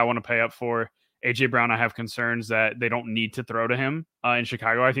definitely the guy I want to pay up for. AJ Brown, I have concerns that they don't need to throw to him in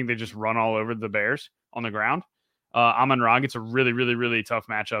Chicago. I think they just run all over the Bears on the ground. Amon-Ra gets a really, really, really tough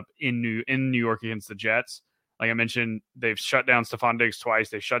matchup in New York against the Jets. Like I mentioned, they've shut down Stephon Diggs twice.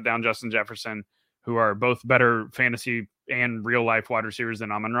 They shut down Justin Jefferson, who are both better fantasy and real life wide receivers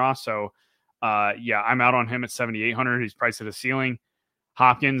than Amon-Ra. So I'm out on him at 7,800. He's priced at a ceiling.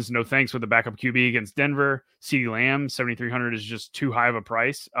 Hopkins, no thanks with the backup QB against Denver. CeeDee Lamb, 7,300 is just too high of a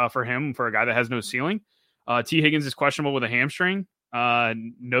price for him for a guy that has no ceiling. T. Higgins is questionable with a hamstring.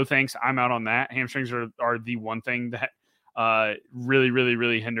 No thanks. I'm out on that. Hamstrings are the one thing that really, really,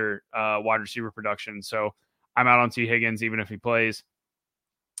 really hinder wide receiver production. So I'm out on T. Higgins, even if he plays.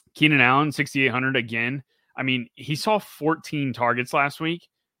 Keenan Allen, 6,800 again. I mean, he saw 14 targets last week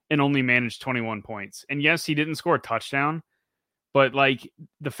and only managed 21 points. And yes, he didn't score a touchdown, but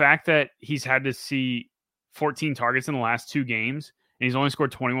the fact that he's had to see 14 targets in the last 2 games and he's only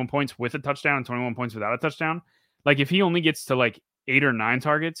scored 21 points with a touchdown and 21 points without a touchdown. If he only gets to 8 or 9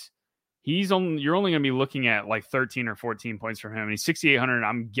 targets, you're only going to be looking at 13 or 14 points from him. And he's 6,800.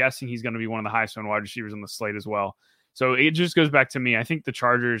 I'm guessing he's going to be one of the highest owned wide receivers on the slate as well. So it just goes back to me. I think the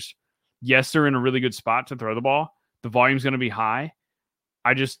Chargers, yes, they're in a really good spot to throw the ball. The volume's going to be high.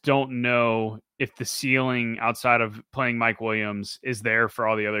 I just don't know if the ceiling outside of playing Mike Williams is there for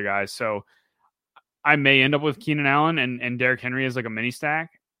all the other guys. So I may end up with Keenan Allen and Derrick Henry as a mini stack.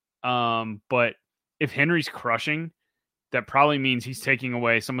 But if Henry's crushing that probably means he's taking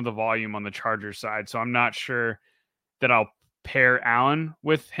away some of the volume on the Chargers side. So I'm not sure that I'll pair Allen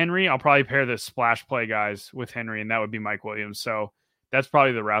with Henry. I'll probably pair the splash play guys with Henry, and that would be Mike Williams. So that's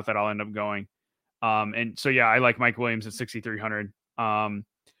probably the route that I'll end up going. And so, yeah, I like Mike Williams at 6,300.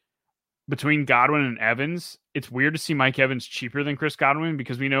 Between Godwin and Evans, it's weird to see Mike Evans cheaper than Chris Godwin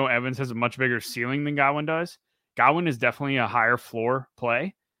because we know Evans has a much bigger ceiling than Godwin does. Godwin is definitely a higher floor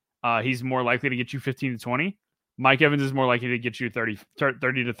play. He's more likely to get you 15 to 20. Mike Evans is more likely to get you 30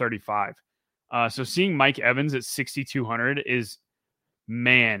 to 35. So seeing Mike Evans at 6,200 is,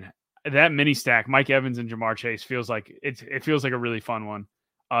 man, that mini stack, Mike Evans and Jamar Chase feels like it feels like a really fun one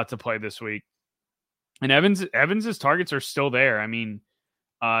to play this week. And Evans's targets are still there. I mean,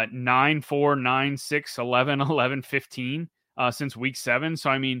 9, 4, 9, 6, 11, 11, 15 since week 7. So,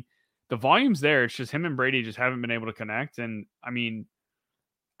 I mean, the volume's there. It's just him and Brady just haven't been able to connect. And I mean,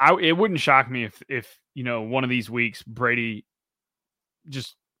 it wouldn't shock me if one of these weeks Brady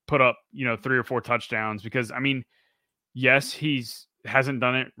just put up 3 or 4 touchdowns, because I mean, yes, hasn't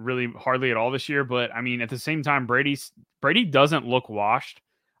done it really hardly at all this year, but I mean, at the same time, Brady doesn't look washed.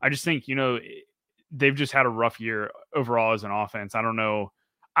 I just think they've just had a rough year overall as an offense. I don't know.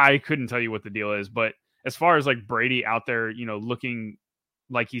 I couldn't tell you what the deal is, but as far as like Brady out there, looking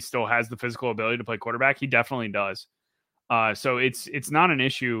like he still has the physical ability to play quarterback, he definitely does. So it's not an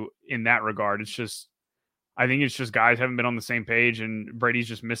issue in that regard. It's just, I think it's just guys haven't been on the same page, and Brady's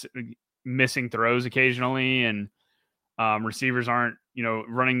just missing throws occasionally, and receivers aren't,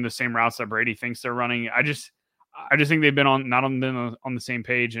 running the same routes that Brady thinks they're running. I just think they've been not on the same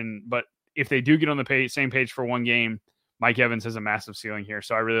page, but if they do get on the same page for one game, Mike Evans has a massive ceiling here.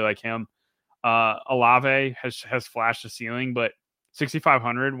 So I really like him. Olave has flashed a ceiling, but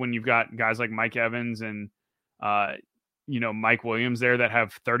 6,500 when you've got guys like Mike Evans and, Mike Williams there that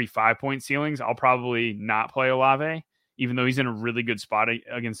have 35-point ceilings, I'll probably not play Olave, even though he's in a really good spot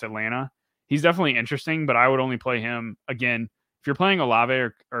against Atlanta. He's definitely interesting, but I would only play him again. If you're playing Olave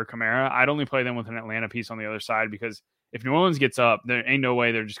or Kamara, I'd only play them with an Atlanta piece on the other side, because if New Orleans gets up, there ain't no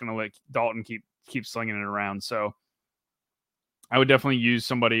way they're just going to let Dalton keep slinging it around. So I would definitely use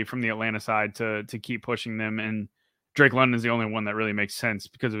somebody from the Atlanta side to keep pushing them. And Drake London is the only one that really makes sense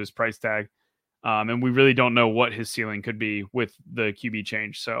because of his price tag. And we really don't know what his ceiling could be with the QB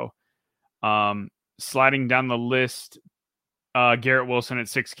change. So sliding down the list, Garrett Wilson at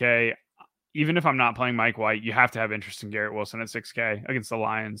 6K. Even if I'm not playing Mike White, you have to have interest in Garrett Wilson at 6K against the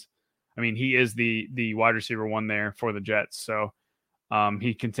Lions. I mean, he is the wide receiver one there for the Jets. So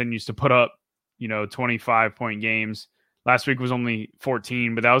he continues to put up, 25-point games. Last week was only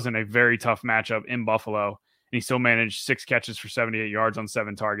 14, but that was in a very tough matchup in Buffalo. And he still managed 6 catches for 78 yards on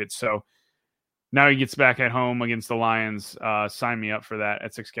 7 targets. So now he gets back at home against the Lions. Sign me up for that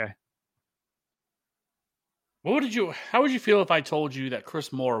at 6K. How would you feel if I told you that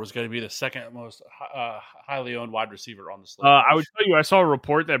Chris Moore was going to be the second most highly owned wide receiver on the slate? I would tell you, I saw a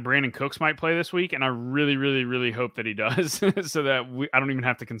report that Brandon Cooks might play this week, and I really, really, really hope that he does, so that I don't even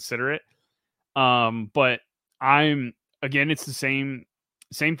have to consider it. But it's the same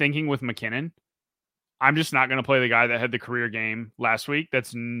thinking with McKinnon. I'm just not going to play the guy that had the career game last week.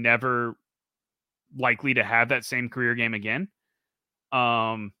 That's never likely to have that same career game again.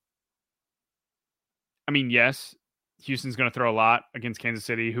 I mean, yes, Houston's going to throw a lot against Kansas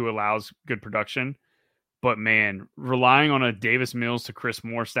City, who allows good production. But, man, relying on a Davis Mills to Chris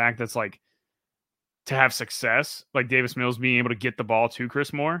Moore stack that's like to have success, like Davis Mills being able to get the ball to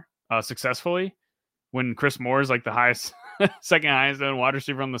Chris Moore successfully, when Chris Moore is like the highest, second highest owned wide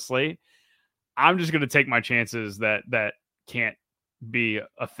receiver on the slate, I'm just going to take my chances that can't be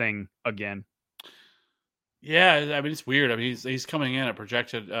a thing again. Yeah, I mean, it's weird. I mean, he's coming in at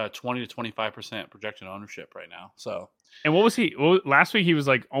projected 20 to 25% projected ownership right now. So, and what was he? Well, last week he was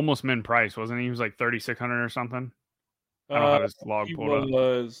like almost min price, wasn't he? He was like 3,600 or something. I don't have his log pulled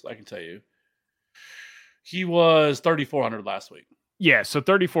up. I can tell you, he was 3,400 last week. Yeah, so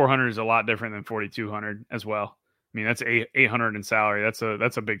 3,400 is a lot different than 4,200 as well. I mean, that's 800 in salary. That's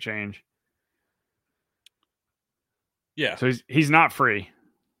a big change. Yeah. So he's not free.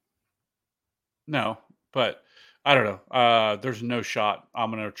 No. But I don't know. There's no shot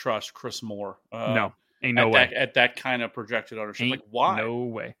I'm going to trust Chris Moore. No, ain't no way. At that kind of projected ownership. Like, why? No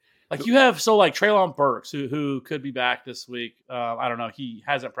way. Like, you have, like Treylon Burks, who could be back this week. I don't know. He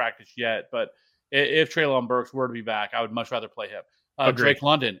hasn't practiced yet. But if Treylon Burks were to be back, I would much rather play him. Drake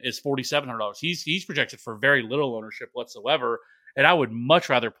London is $4,700. He's projected for very little ownership whatsoever. And I would much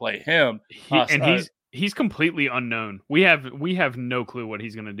rather play him. He's completely unknown. We have no clue what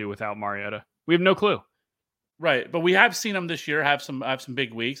he's going to do without Mariota. We have no clue. Right, but we have seen him this year have some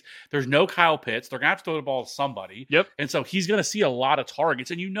big weeks. There's no Kyle Pitts. They're gonna have to throw the ball to somebody. Yep. And so he's gonna see a lot of targets.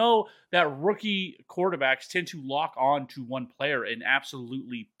 And you know that rookie quarterbacks tend to lock on to one player and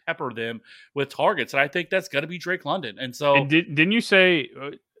absolutely pepper them with targets. And I think that's gonna be Drake London. And so And didn't you say?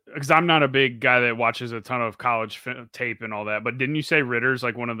 Because I'm not a big guy that watches a ton of college tape and all that, but didn't you say Ritter's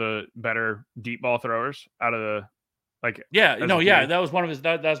like one of the better deep ball throwers out of the Yeah, as no, a yeah, QB? that was one of his.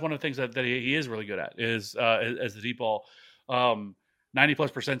 That's one of the things that he is really good at is as the deep ball, 90+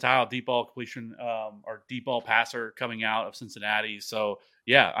 percentile deep ball completion or deep ball passer coming out of Cincinnati. So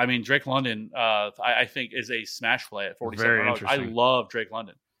yeah, I mean Drake London, I think is a smash play at $47. Very I interesting. love Drake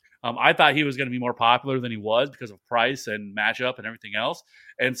London. I thought he was going to be more popular than he was because of price and matchup and everything else.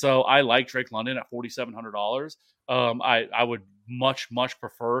 And so I like Drake London at $4,700. I would much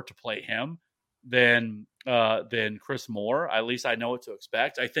prefer to play him than Chris Moore. At least I know what to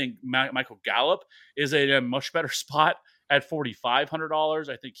expect. I think Michael Gallup is a much better spot at $4,500.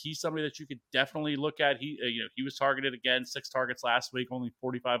 I think he's somebody that you could definitely look at. He was targeted again, 6 targets last week, only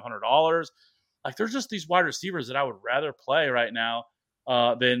 $4,500. Like there's just these wide receivers that I would rather play right now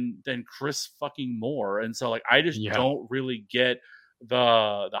than Chris fucking Moore. And so like I just don't really get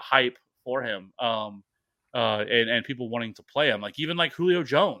the hype for him. And people wanting to play him, like even like Julio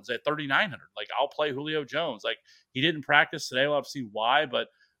Jones at 3,900. Like I'll play Julio Jones. Like he didn't practice today. We'll have to see why, but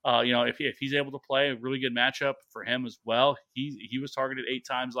if he's able to play, a really good matchup for him as well. He was targeted 8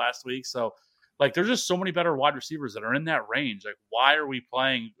 times last week. So like there's just so many better wide receivers that are in that range. Like why are we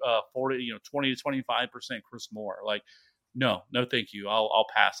playing 20 to 25% Chris Moore? Like no, thank you. I'll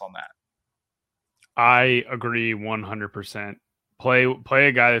pass on that. I agree 100%. Play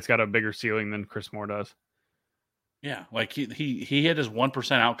a guy that's got a bigger ceiling than Chris Moore does. Yeah, like he had his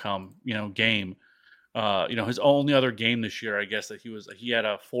 1% outcome, game. His only other game this year, I guess that he had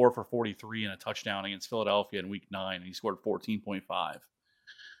a 4 for 43 and a touchdown against Philadelphia in Week 9, and he scored 14.5.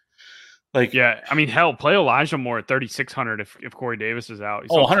 Like, yeah, I mean, hell, play Elijah Moore at 3,600 if Corey Davis is out. He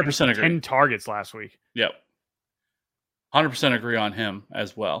 100% agree. 10 targets last week. Yep, 100% agree on him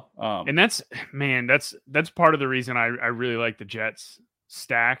as well. And that's part of the reason I really like the Jets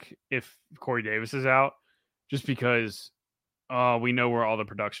stack if Corey Davis is out. Just because we know where all the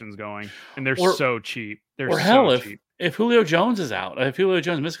production's going, and they're so cheap. If Julio Jones is out, if Julio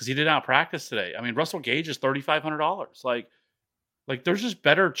Jones missed because he did not practice today, I mean Russell Gage is $3,500. Like there's just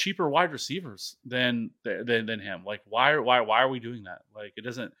better, cheaper wide receivers than him. Like why are we doing that? Like it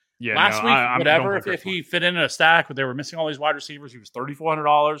doesn't. Yeah, last week, whatever. If he fit in a stack, but they were missing all these wide receivers, he was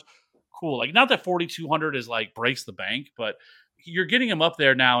 $3,400. Cool. Like not that 4,200 is like breaks the bank, but you're getting him up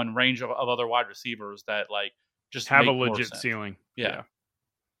there now in range of other wide receivers that like just have a legit ceiling. Yeah.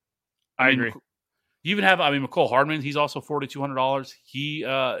 I agree. You even have, Mecole Hardman. He's also $4,200. He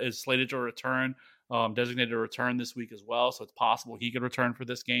is slated to return, designated to return this week as well. So it's possible he could return for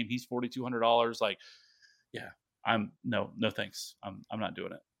this game. He's $4,200. Like, yeah, no thanks. I'm not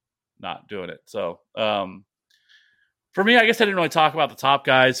doing it. Not doing it. So, for me, I guess I didn't really talk about the top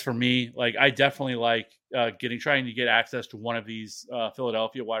guys. For me, like I definitely like trying to get access to one of these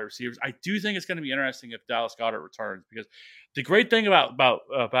Philadelphia wide receivers. I do think it's going to be interesting if Dallas Goedert returns, because the great thing about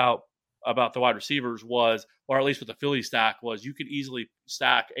the wide receivers was, or at least with the Philly stack, was you could easily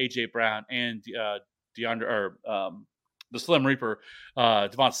stack AJ Brown and the Slim Reaper,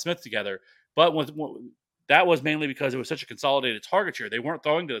 Devonta Smith together. But that was mainly because it was such a consolidated target share. They weren't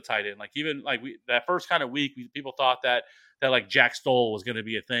throwing to the tight end. Like even like that first kind of week, people thought that like Jack Stoll was going to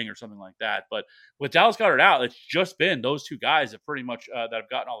be a thing or something like that. But with Dallas Goedert out, it's just been those two guys that pretty much that have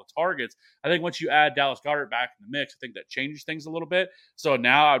gotten all the targets. I think once you add Dallas Goedert back in the mix, I think that changes things a little bit. So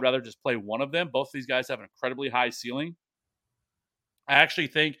now I'd rather just play one of them. Both of these guys have an incredibly high ceiling. I actually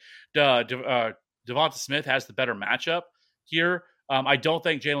think Devonta Smith has the better matchup here. I don't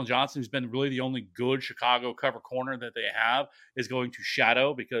think Jalen Johnson, who's been really the only good Chicago cover corner that they have, is going to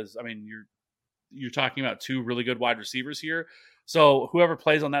shadow, because you're talking about two really good wide receivers here. So whoever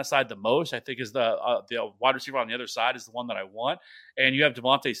plays on that side the most, I think, is the wide receiver on the other side is the one that I want. And you have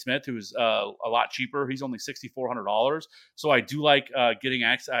Devonta Smith, who's a lot cheaper. He's only $6,400. So I do like getting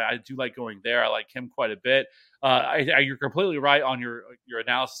access. I do like going there. I like him quite a bit. You're completely right on your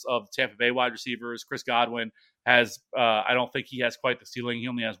analysis of Tampa Bay wide receivers. Chris Godwin has I don't think he has quite the ceiling. He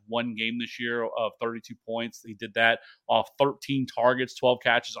only has one game this year of 32 points. He did that off 13 targets, 12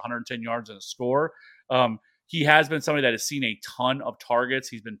 catches, 110 yards, and a score. He has been somebody that has seen a ton of targets.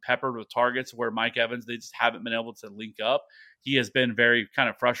 He's been peppered with targets where Mike Evans, they just haven't been able to link up. He has been very kind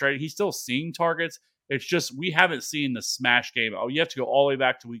of frustrated. He's still seeing targets. It's just we haven't seen the smash game. Oh, you have to go all the way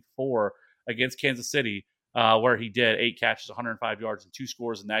back to week 4 against Kansas City where he did 8 catches, 105 yards, and 2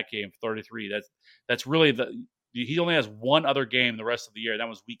 scores in that game, 33. That's really he only has one other game the rest of the year. That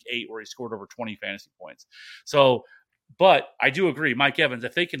was week 8 where he scored over 20 fantasy points. So, but I do agree, Mike Evans,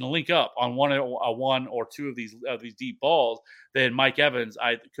 if they can link up on one or two of these deep balls, then Mike Evans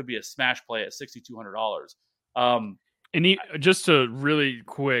could be a smash play at $6,200. And just to really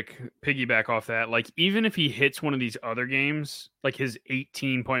quick piggyback off that, like even if he hits one of these other games, like his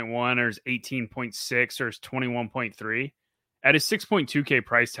 18.1 or his 18.6 or his 21.3 at his 6.2K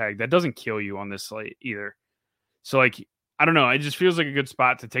price tag, that doesn't kill you on this slate either. So like, I don't know. It just feels like a good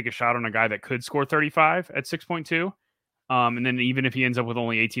spot to take a shot on a guy that could score 35 at 6.2. And then even if he ends up with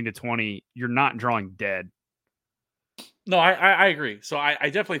only 18 to 20, you're not drawing dead. No, I agree. So I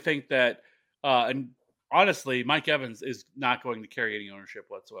definitely think that, and honestly, Mike Evans is not going to carry any ownership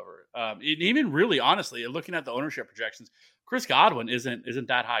whatsoever. Even really, honestly, looking at the ownership projections, Chris Godwin isn't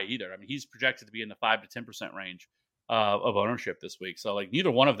that high either. I mean, he's projected to be in the 5 to 10% range of ownership this week. So like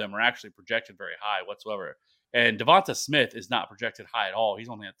neither one of them are actually projected very high whatsoever. And Devonta Smith is not projected high at all. He's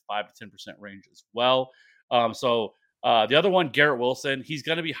only at the 5 to 10% range as well. The other one, Garrett Wilson, he's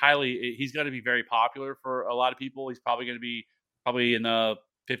going to be very popular for a lot of people. He's probably going to be in the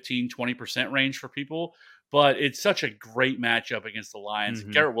 15, 20% range for people, but it's such a great matchup against the Lions.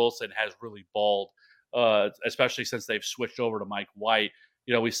 Mm-hmm. Garrett Wilson has really balled, especially since they've switched over to Mike White.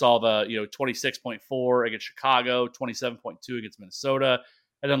 You know, we saw the 26.4 against Chicago, 27.2 against Minnesota.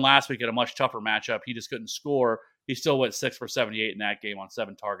 And then last week at a much tougher matchup, he just couldn't score. He still went 6 for 78 in that game on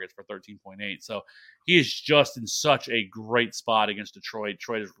 7 targets for 13.8. So he is just in such a great spot against Detroit.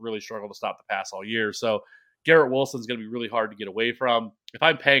 Detroit has really struggled to stop the pass all year. So Garrett Wilson's going to be really hard to get away from. If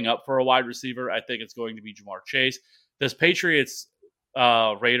I'm paying up for a wide receiver, I think it's going to be Jamar Chase. This Patriots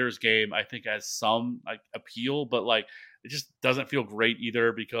Raiders game, I think, has some appeal, but it just doesn't feel great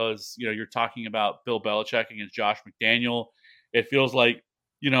either because you're talking about Bill Belichick against Josh McDaniel. It feels like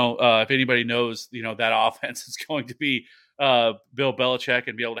if anybody knows that offense is going to be Bill Belichick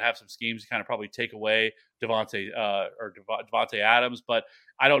and be able to have some schemes to kind of probably take away Devontae Adams, but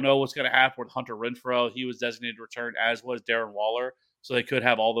I don't know what's going to happen with Hunter Renfrow. He was designated to return, as was Darren Waller. So they could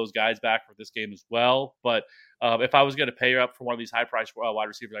have all those guys back for this game as well. But if I was going to pay up for one of these high-priced wide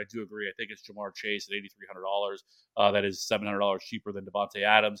receivers, I do agree. I think it's Jamar Chase at $8,300. That is $700 cheaper than Devontae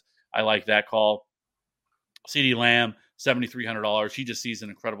Adams. I like that call. CeeDee Lamb, $7,300. He just sees an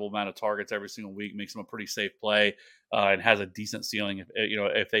incredible amount of targets every single week, makes him a pretty safe play, and has a decent ceiling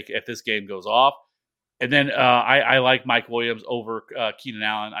if this game goes off. And then I like Mike Williams over Keenan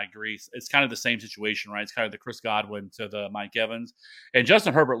Allen. I agree. It's kind of the same situation, right? It's kind of the Chris Godwin to the Mike Evans. And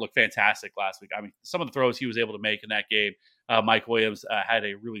Justin Herbert looked fantastic last week. I mean, some of the throws he was able to make in that game, Mike Williams had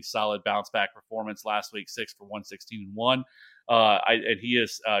a really solid bounce-back performance last week, 6 for 116 and 1. And he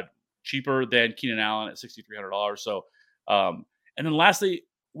is cheaper than Keenan Allen at $6,300. So, and then lastly,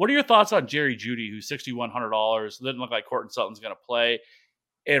 what are your thoughts on Jerry Jeudy, who's $6,100? Doesn't look like Courtland Sutton's going to play.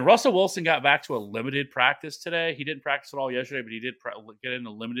 And Russell Wilson got back to a limited practice today. He didn't practice at all yesterday, but he did get into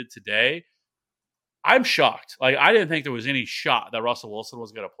limited today. I'm shocked. I didn't think there was any shot that Russell Wilson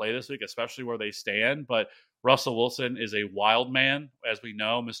was going to play this week, especially where they stand. But Russell Wilson is a wild man, as we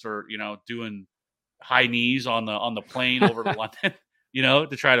know, Mr. Doing high knees on the plane over to London,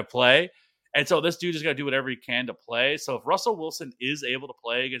 to try to play. And so this dude is going to do whatever he can to play. So if Russell Wilson is able to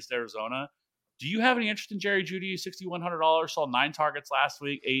play against Arizona, do you have any interest in Jerry Jeudy? $6,100, saw 9 targets last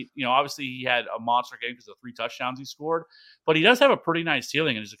week, 8. Obviously he had a monster game because of 3 touchdowns he scored, but he does have a pretty nice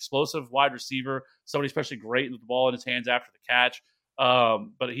ceiling and is explosive wide receiver. Somebody especially great with the ball in his hands after the catch.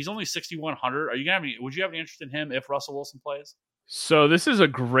 But he's only $6,100. Would you have any interest in him if Russell Wilson plays? So this is a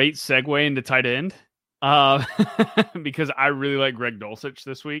great segue into tight end because I really like Greg Dulcich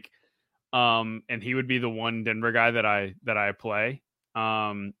this week. And he would be the one Denver guy that I play.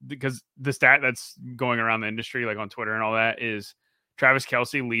 Because the stat that's going around the industry, like on Twitter and all that, is Travis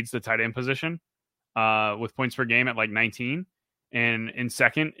Kelce leads the tight end position with points per game at 19. And in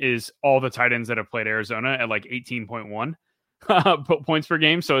second is all the tight ends that have played Arizona at 18.1 points per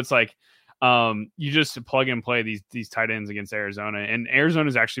game. So it's you just plug and play these tight ends against Arizona. And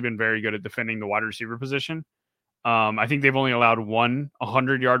Arizona's actually been very good at defending the wide receiver position. I think they've only allowed one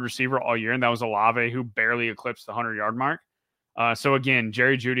 100-yard receiver all year, and that was Olave, who barely eclipsed the 100-yard mark. So again,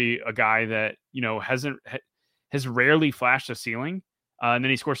 Jerry Jeudy, a guy that has rarely flashed a ceiling, and then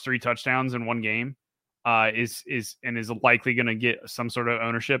he scores 3 touchdowns in one game, is likely going to get some sort of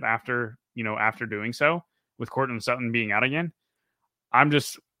ownership after doing so, with Courtland Sutton being out again.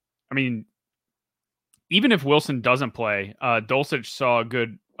 Even if Wilson doesn't play, Dulcich saw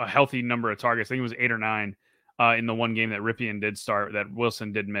a healthy number of targets. I think it was 8 or 9 in the one game that Ripien did start that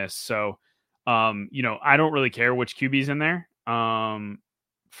Wilson did miss. So I don't really care which QB's in there.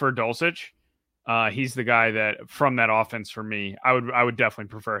 For Dulcich, he's the guy that from that offense for me, I would definitely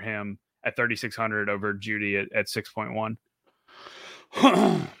prefer him at 3,600 over Judy at 6.1.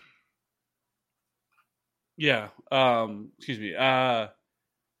 Yeah. Excuse me. The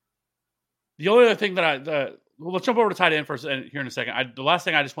only other thing that let's jump over to tight end first here in a second. The last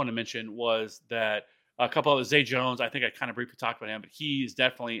thing I just wanted to mention was that a couple of Zay Jones, I think I kind of briefly talked about him, but he is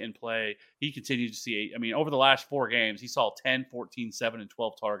definitely in play. He continues to see, over the last 4 games, he saw 10, 14, 7, and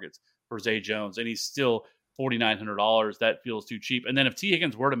 12 targets for Zay Jones, and he's still $4,900. That feels too cheap. And then if T.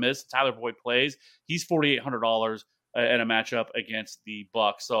 Higgins were to miss, Tyler Boyd plays, he's $4,800 in a matchup against the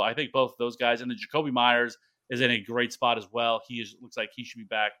Bucs. So I think both of those guys, and then Jacoby Myers is in a great spot as well. Looks like he should be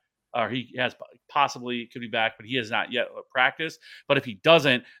back. Or he has possibly could be back, but he has not yet practiced. But if he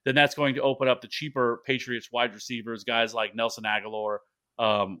doesn't, then that's going to open up the cheaper Patriots wide receivers, guys like Nelson Aguilar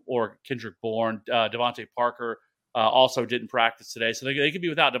or Kendrick Bourne. Devontae Parker also didn't practice today, so they could be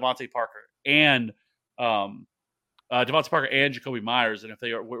without Devontae Parker and Jacoby Myers. And if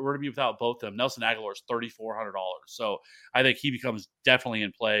they were to be without both of them, Nelson Aguilar is $3,400. So I think he becomes definitely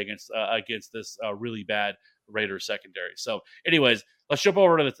in play against this really bad Raiders secondary. So anyways, let's jump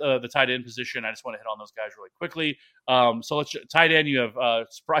over to the tight end position. I just want to hit on those guys really quickly. So let's tight end. You have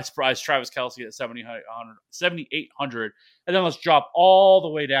surprise Travis Kelce at 7,800, and then let's drop all the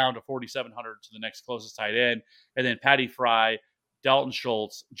way down to 4,700 to the next closest tight end, and then Patty Fry, Dalton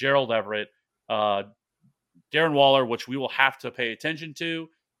Schultz, Gerald Everett, Darren Waller, which we will have to pay attention to,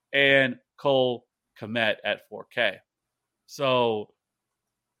 and Cole Kmet at 4K. So,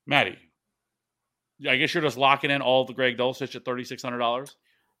 Maddie, I guess you're just locking in all the Greg Dulcich at $3,600.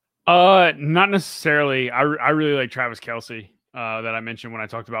 Not necessarily. I really like Travis Kelce that I mentioned when I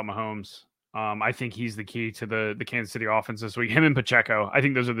talked about Mahomes. I think he's the key to the Kansas City offense this week. Him and Pacheco. I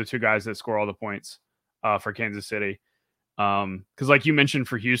think those are the two guys that score all the points for Kansas City. Because like you mentioned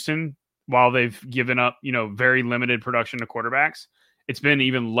for Houston, while they've given up, very limited production to quarterbacks, it's been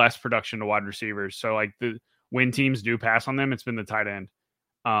even less production to wide receivers. So like when teams do pass on them, it's been the tight end.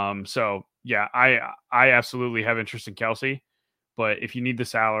 So yeah, I absolutely have interest in Kelce, but if you need the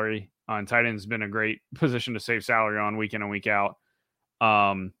salary on tight end, has been a great position to save salary on week in and week out.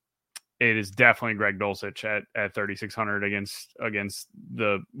 It is definitely Greg Dulcich at 3,600 against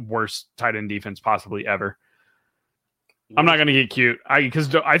the worst tight end defense possibly ever. I'm not going to get cute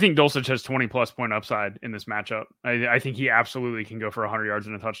because I think Dulcich has 20 plus point upside in this matchup. I think he absolutely can go for 100 yards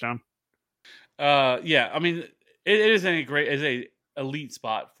and a touchdown. Yeah, it is a elite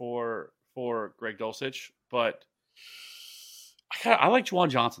spot for Greg Dulcich, but I like Juwan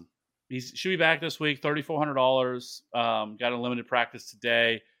Johnson. He should be back this week, $3,400. Got a limited practice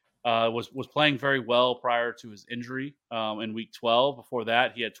today. Was playing very well prior to his injury in week 12. Before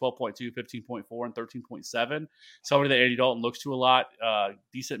that, he had 12.2, 15.4, and 13.7. Somebody that Andy Dalton looks to a lot.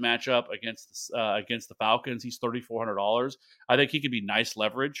 Decent matchup against the Falcons. He's $3,400. I think he could be nice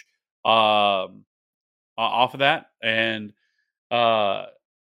leverage off of that. And I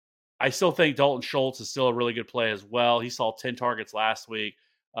still think Dalton Schultz is still a really good play as well. He saw 10 targets last week.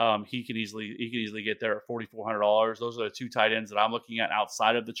 He can easily get there at $4,400. Those are the two tight ends that I'm looking at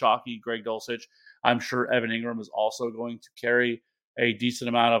outside of the chalky Greg Dulcich. I'm sure Evan Ingram is also going to carry a decent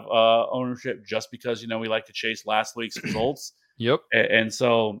amount of ownership just because, we like to chase last week's results. Yep. And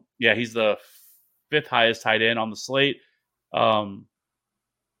so, yeah, he's the 5th highest tight end on the slate. Okonkwo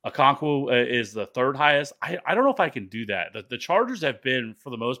is the 3rd highest. I don't know if I can do that. The Chargers have been, for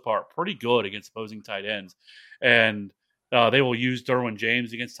the most part, pretty good against opposing tight ends. And they will use Derwin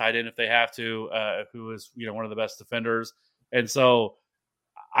James against tight end if they have to, who is one of the best defenders. And so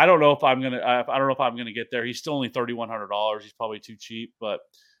I don't know if I'm gonna get there. He's still only $3,100. He's probably too cheap. But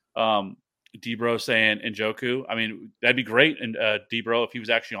Debro saying Njoku, that'd be great. And Debro if he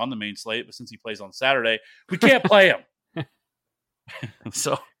was actually on the main slate, but since he plays on Saturday, we can't play him.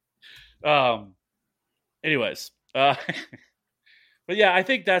 So, anyways, but yeah, I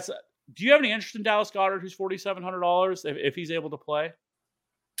think that's. Do you have any interest in Dallas Goedert, who's $4,700, if he's able to play?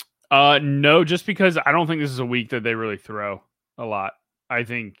 No, just because I don't think this is a week that they really throw a lot. I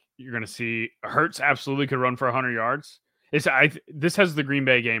think you're going to see Hurts absolutely could run for 100 yards. This has the Green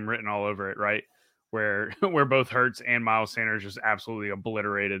Bay game written all over it, right? Where both Hurts and Miles Sanders just absolutely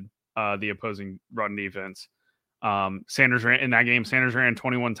obliterated the opposing run defense. Sanders ran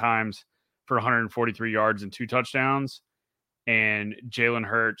 21 times for 143 yards and 2 touchdowns. And Jalen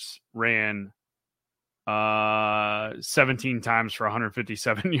Hurts ran 17 times for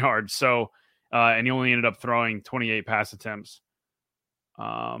 157 yards. So, and he only ended up throwing 28 pass attempts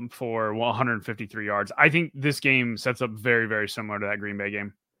for 153 yards. I think this game sets up very, very similar to that Green Bay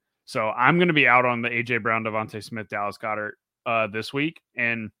game. So I'm going to be out on the AJ Brown, Devontae Smith, Dallas Goedert this week.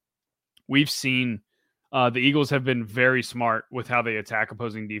 And we've seen the Eagles have been very smart with how they attack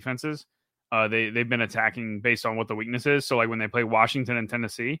opposing defenses. They've been attacking based on what the weakness is. So like when they play Washington and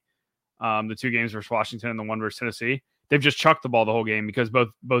Tennessee, the 2 games versus Washington and the 1 versus Tennessee, they've just chucked the ball the whole game because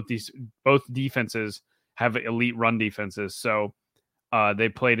both defenses have elite run defenses. So they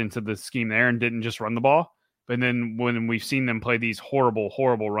played into the scheme there and didn't just run the ball. But then when we've seen them play these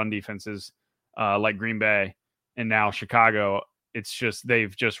horrible run defenses like Green Bay and now Chicago, it's just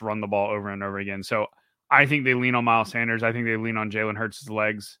they've just run the ball over and over again. So I think they lean on Miles Sanders. I think they lean on Jalen Hurts'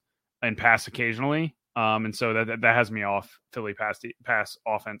 legs and pass occasionally. And so that has me off Philly pass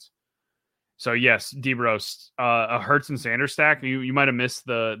offense. So yes, Debros, a Hurts and Sanders stack. You might have missed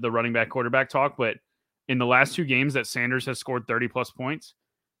the running back quarterback talk, but in the last 2 games that Sanders has scored 30+ points,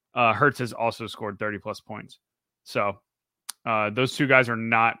 Hurts has also scored 30+ points. So those 2 guys are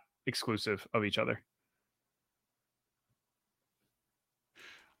not exclusive of each other.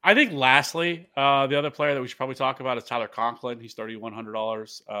 I think lastly, the other player that we should probably talk about is Tyler Conklin. He's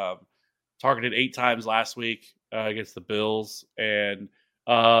 $3,100. Targeted 8 times last week against the Bills. And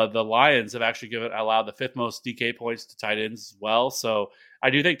the Lions have actually allowed the 5th most DK points to tight ends as well. So I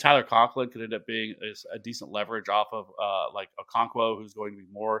do think Tyler Conklin could end up being a decent leverage off of like Okonkwo, who's going to be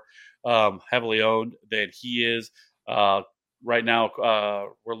more heavily owned than he is. Right now,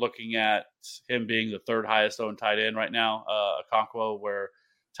 we're looking at him being the 3rd highest owned tight end right now, Okonkwo, where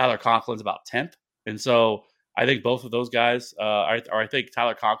Tyler Conklin's about 10th. And so I think both of those guys, I think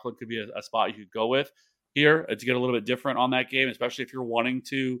Tyler Conklin could be a spot you could go with here to get a little bit different on that game, especially if you're wanting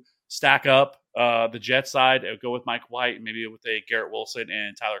to stack up the Jet side, go with Mike White, maybe with a Garrett Wilson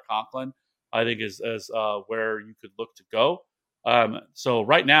and Tyler Conklin, I think is where you could look to go. So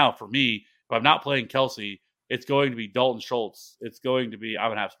right now, for me, if I'm not playing Kelsey, it's going to be Dalton Schultz. It's going to be, I'm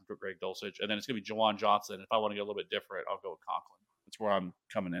going to have some Greg Dulcich, and then it's going to be Jawan Johnson. If I want to get a little bit different, I'll go with Conklin. That's where I'm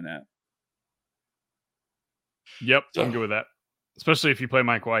coming in at. Yep, I'm good with that. Especially if you play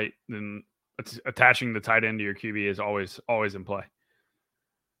Mike White, then attaching the tight end to your QB is always in play.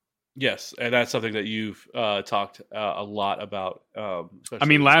 Yes, and that's something that you've talked a lot about. I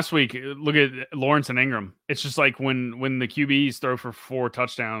mean, last week, look at Lawrence and Ingram. It's just like when the QBs throw for 4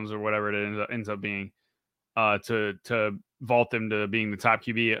 touchdowns or whatever it ends up being, to vault them to being the top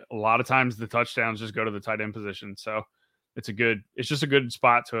QB. A lot of times the touchdowns just go to the tight end position. So it's just a good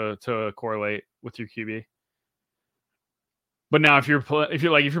spot to correlate with your QB. But now if you're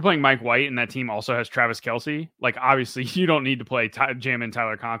playing Mike White and that team also has Travis Kelce, like obviously you don't need to play jam in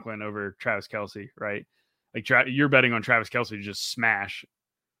Tyler Conklin over Travis Kelce, right? Like you're betting on Travis Kelce to just smash.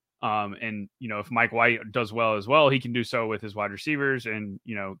 And if Mike White does well as well, he can do so with his wide receivers, and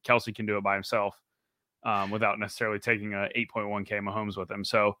Kelce can do it by himself without necessarily taking a 8.1K Mahomes with him.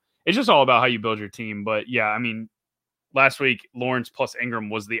 So it's just all about how you build your team. But yeah, I mean, last week Lawrence plus Ingram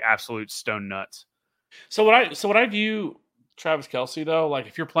was the absolute stone nuts. So what I view Travis Kelce though, like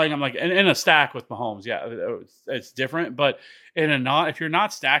if you're playing him like in a stack with Mahomes, yeah, it's different. But if you're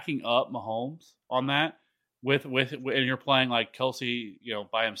not stacking up Mahomes on that with and you're playing like Kelce,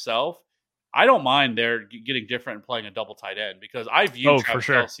 by himself, I don't mind they're getting different and playing a double tight end, because I view Travis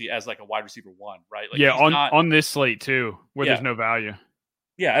Kelce as like a wide receiver 1, right? Like on this slate too, where there's no value.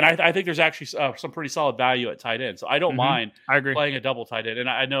 Yeah, and I think there's actually some pretty solid value at tight end. So I don't mind playing a double tight end. And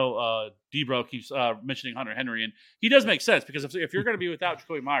I know Debro keeps mentioning Hunter Henry, and he does make sense, because if you're going to be without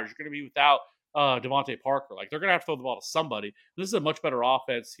Jacoby Myers, you're going to be without Devontae Parker. Like, they're going to have to throw the ball to somebody. This is a much better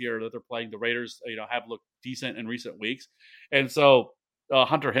offense here that they're playing. The Raiders, have looked decent in recent weeks. And so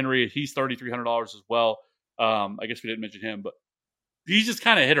Hunter Henry, he's $3,300 as well. I guess we didn't mention him, but he's just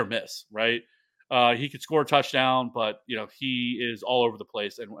kind of hit or miss, right? He could score a touchdown, but he is all over the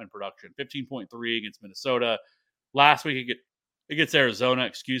place in production. 15.3 against Minnesota. Last week against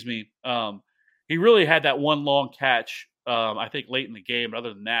Arizona, he really had that one long catch, I think, late in the game. But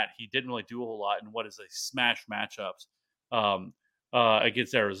other than that, he didn't really do a whole lot in what is a smash matchups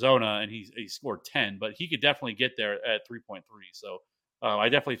against Arizona, and he scored 10. But he could definitely get there at 3.3. So I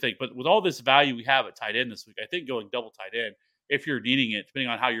definitely think. But with all this value we have at tight end this week, I think going double tight end, if you're needing it, depending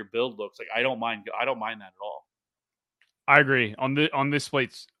on how your build looks, like I don't mind that at all. I agree on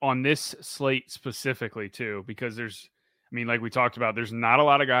this slate specifically too, because like we talked about, there's not a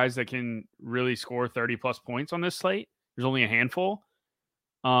lot of guys that can really score 30+ points on this slate. There's only a handful,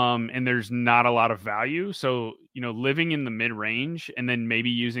 and there's not a lot of value. So living in the mid range and then maybe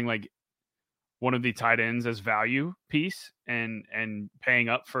using like one of the tight ends as value piece and paying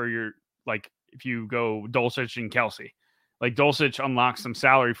up for your, like if you go Dulcich and Kelce. Like Dulcich unlocks some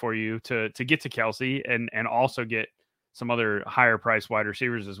salary for you to get to Kelce and also get some other higher priced wide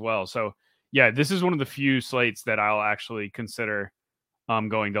receivers as well. So yeah, this is one of the few slates that I'll actually consider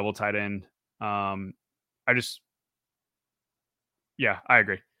going double tight end. I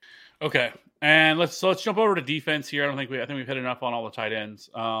agree. Okay, and let's jump over to defense here. I think we've hit enough on all the tight ends.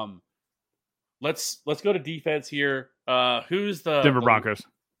 Let's go to defense here. Who's the Denver Broncos?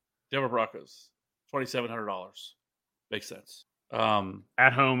 Denver Broncos, $2,700 makes sense.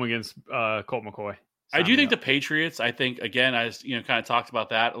 At home against Colt McCoy. I do think the Patriots. I think again, I kind of talked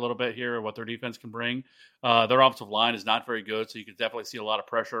about that a little bit here, what their defense can bring. Their offensive line is not very good, so you could definitely see a lot of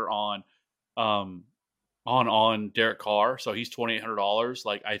pressure on Derek Carr. So he's $2,800.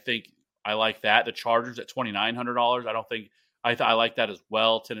 Like I think I like that. The Chargers at $2,900. I don't think I like that as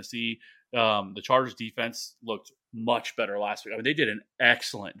well. Tennessee, the Chargers defense looked much better last week. I mean, they did an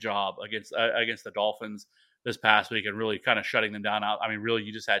excellent job against the Dolphins this past week and really kind of shutting them down. I mean, really,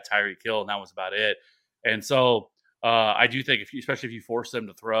 you just had Tyreek Hill, and that was about it. And so I do think, especially if you force them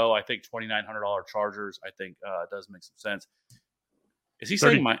to throw, I think $2,900 Chargers, I think does make some sense. Is he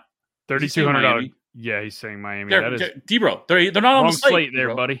saying $3,200? Yeah, he's saying Miami. That is D-Bro. They're not on the slate there,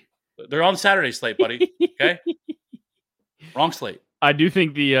 bro. buddy. They're on Saturday slate, buddy. Okay, wrong slate. I do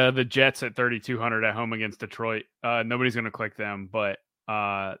think the Jets at $3,200 at home against Detroit. Nobody's going to click them, but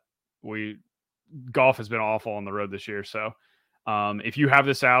golf has been awful on the road this year. So if you have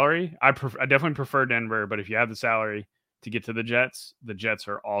the salary, I definitely prefer Denver. But if you have the salary to get to the Jets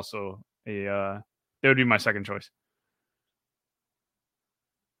are also they would be my second choice.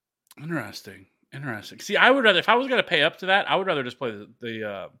 Interesting. See, I would rather, if I was going to pay up to that, I would rather just play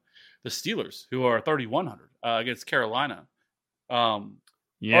the Steelers, who are $3,100 against Carolina. Or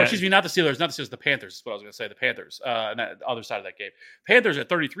excuse me, not the Steelers, the Panthers is what I was going to say. The Panthers, on the other side of that game. Panthers at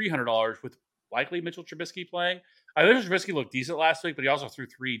 $3,300 with likely Mitchell Trubisky playing. Mitchell Trubisky looked decent last week, but he also threw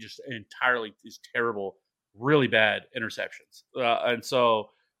three just entirely terrible, really bad interceptions. And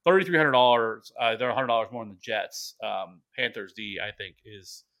so $3,300, they're $100 more than the Jets. Panthers D, I think,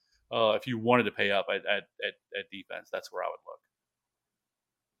 is if you wanted to pay up at defense, that's where I would look.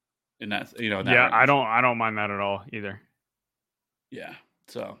 And that's range. I don't mind that at all either. Yeah.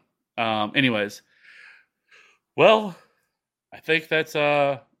 So, anyways, well, I think that's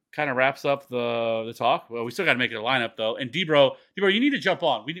kind of wraps up the talk. Well, we still got to make it a lineup though. And D-Bro, you need to jump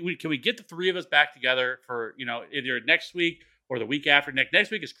on. Can we get the three of us back together for either next week or the week after?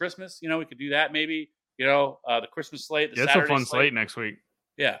 Next week is Christmas. We could do that maybe. The Christmas slate. It's a fun slate next week.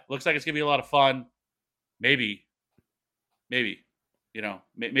 Yeah, looks like it's gonna be a lot of fun. Maybe. Maybe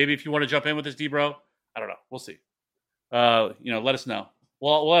if you want to jump in with this, D-Bro. I don't know. We'll see. Let us know.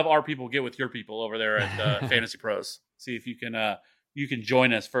 We'll have our people get with your people over there at Fantasy Pros. See if you can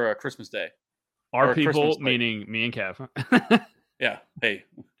join us for a Christmas day. Our people, meaning me and Kev. Yeah. Hey,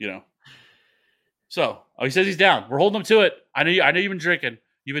 So he says he's down. We're holding him to it. I know you've been drinking.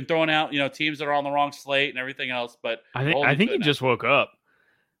 You've been throwing out, teams that are on the wrong slate and everything else. But I think he just woke up.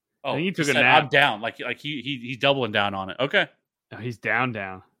 Oh, he took a nap. I'm down. Like he's doubling down on it. Okay. No, he's down.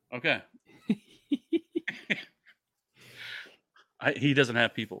 Okay. He doesn't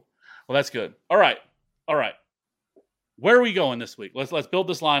have people. Well, that's good. All right. Where are we going this week? Let's build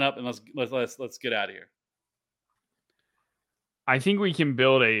this lineup and let's get out of here. I think we can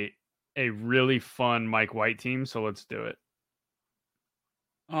build a really fun Mike White team, so let's do it.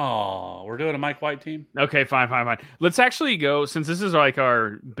 Oh, we're doing a Mike White team? Okay, fine. Let's actually go, since this is like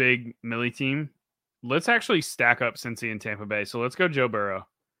our big Millie team, let's actually stack up Cincy and Tampa Bay. So let's go Joe Burrow.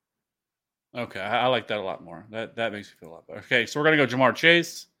 Okay, I like that a lot more. That makes me feel a lot better. Okay, so we're going to go Jamar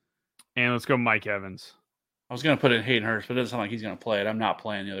Chase. And let's go Mike Evans. I was going to put in Hayden Hurst, but it doesn't sound like he's going to play it. I'm not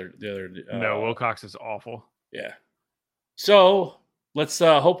playing the other. No, Wilcox is awful. Yeah. So let's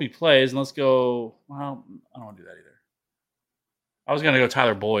hope he plays, and let's go. Well, I don't want to do that either. I was going to go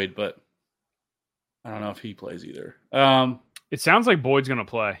Tyler Boyd, but I don't know if he plays either. It sounds like Boyd's going to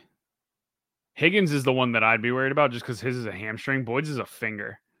play. Higgins is the one that I'd be worried about just because his is a hamstring. Boyd's is a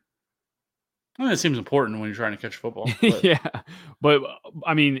finger. Well, that seems important when you're trying to catch football. But. Yeah. But,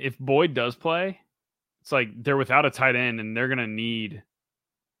 I mean, if Boyd does play, it's like they're without a tight end and they're going to need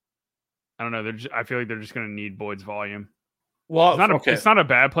 – I don't know. I feel like they're just going to need Boyd's volume. Well, it's not a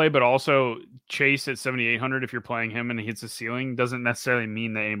bad play, but also Chase at 7,800, if you're playing him and he hits the ceiling, doesn't necessarily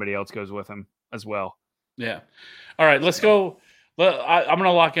mean that anybody else goes with him as well. Yeah. All right, let's go. I'm going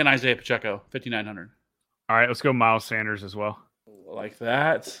to lock in Isaiah Pacheco, 5,900. All right, let's go Miles Sanders as well. Like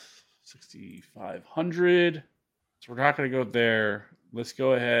that, 6,500. So we're not going to go there. Let's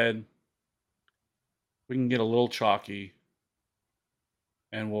go ahead. We can get a little chalky,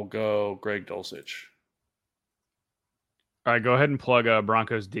 and we'll go Greg Dulcich. All right, go ahead and plug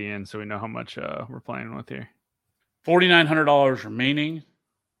Broncos D in so we know how much we're playing with here. $4,900 remaining.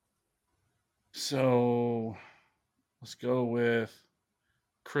 So let's go with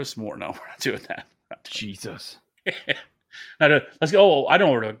Chris Moore. No, we're not doing that. Jesus. Let's go. Oh, I know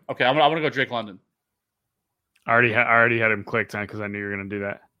what we're doing. Okay, I'm gonna go Drake London. I already had him clicked on because I knew you were going to do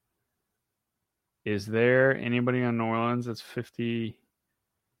that. Is there anybody on New Orleans that's 50?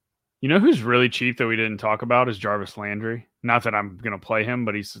 You know who's really cheap that we didn't talk about is Jarvis Landry. Not that I'm going to play him,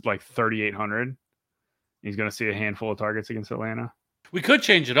 but he's like 3,800. He's going to see a handful of targets against Atlanta. We could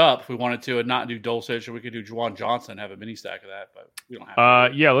change it up if we wanted to and not do Dulcich, or we could do Juwan Johnson, have a mini stack of that, but we don't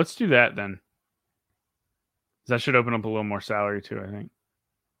have to. Yeah, let's do that then. That should open up a little more salary too, I think.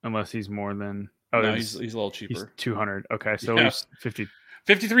 Unless he's more than... Oh, no, he's a little cheaper. He's 200. Okay, so Yeah. he's 50.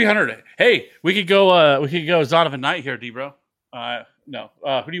 5,300. Hey, we could go Zonovan Knight here, D-Bro. No.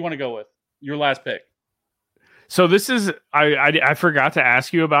 Who do you want to go with? Your last pick. So this is I forgot to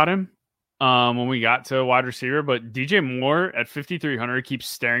ask you about him when we got to wide receiver, but DJ Moore at 5,300 keeps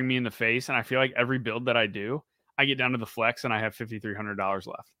staring me in the face, and I feel like every build that I do, I get down to the flex and I have $5,300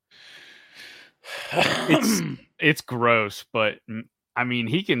 left. It's gross, but I mean,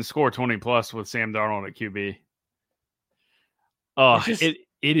 he can score 20 plus with Sam Darnold at QB. Oh, it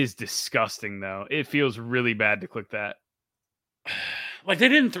is disgusting though. It feels really bad to click that. Like they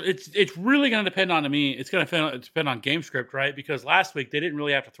didn't. It's really going to depend on me. It's going to depend on game script, right? Because last week they didn't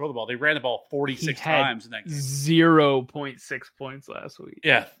really have to throw the ball. They ran the ball 46 times in that game. 0.6 points last week.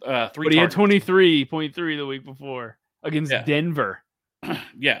 Yeah, 3. But he had 23.3 the week before against Denver.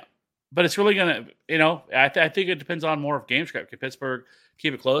 Yeah. But it's really going to, I think it depends on more of game script. Can Pittsburgh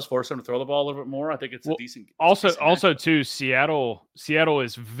keep it close, force them to throw the ball a little bit more? I think it's a decent. Also, too, Seattle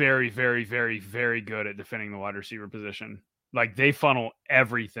is very, very, very, very good at defending the wide receiver position. Like they funnel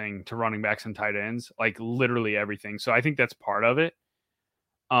everything to running backs and tight ends, like literally everything. So I think that's part of it.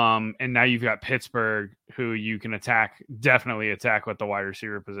 And now you've got Pittsburgh, who you can definitely attack with the wide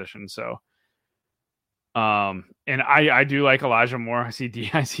receiver position. So. And I do like Elijah Moore. I see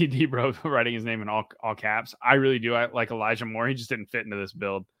D Bro writing his name in all caps. I really do. I like Elijah Moore. He just didn't fit into this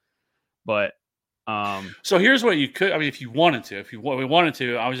build, but so here's what you could. I mean, if we wanted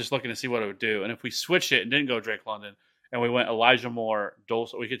to, I was just looking to see what it would do. And if we switched it and didn't go Drake London and we went Elijah Moore,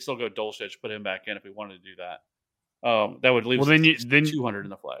 Dulcich, we could still go Dulcich, put him back in if we wanted to do that. That would leave. Well, then 200 in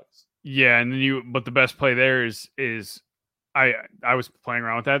the flags. Yeah, and then but the best play there is. I was playing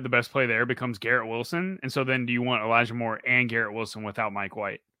around with that. The best play there becomes Garrett Wilson. And so then do you want Elijah Moore and Garrett Wilson without Mike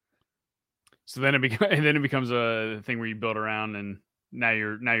White? So then it becomes a thing where you build around, and now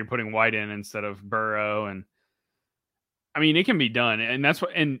you're putting White in instead of Burrow. And I mean, it can be done. And that's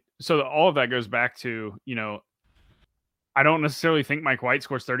what, and so all of that goes back to, I don't necessarily think Mike White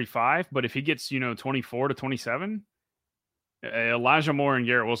scores 35, but if he gets, 24 to 27, Elijah Moore and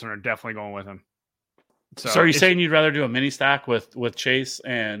Garrett Wilson are definitely going with him. So are you saying you'd rather do a mini stack with Chase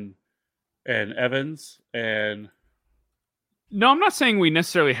and Evans and? No, I'm not saying we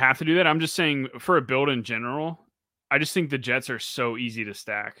necessarily have to do that. I'm just saying for a build in general, I just think the Jets are so easy to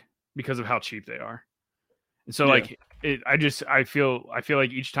stack because of how cheap they are. And so I feel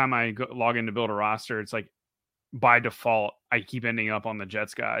like each time I log in to build a roster, it's like by default, I keep ending up on the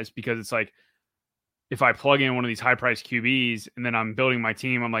Jets guys because it's like, if I plug in one of these high priced QBs and then I'm building my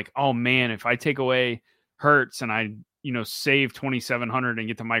team, I'm like, oh man, if I take away Hurts and I, save 2,700 and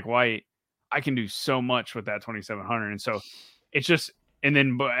get to Mike White, I can do so much with that 2,700. And so it's just, and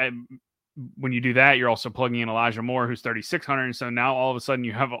then when you do that, you're also plugging in Elijah Moore, who's 3,600. And so now all of a sudden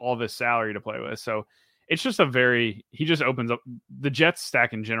you have all this salary to play with. So it's just he just opens up the Jets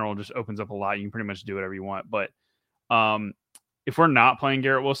stack in general, just opens up a lot. You can pretty much do whatever you want. But, if we're not playing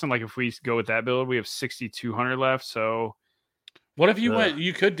Garrett Wilson, like if we go with that build, we have 6,200 left. So what if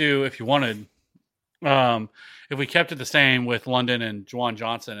you could do, if you wanted, if we kept it the same with London and Juwan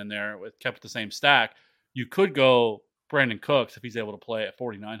Johnson in there, kept it the same stack, you could go Brandon Cooks if he's able to play at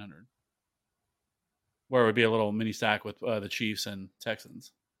 4,900, where it would be a little mini stack with the Chiefs and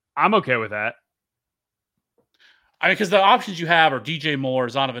Texans. I'm okay with that. I mean, because the options you have are DJ Moore,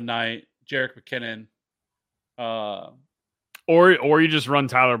 Zonovan Knight, Jerick McKinnon, or you just run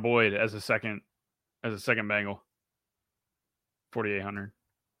Tyler Boyd as a second Bengal, 4,800,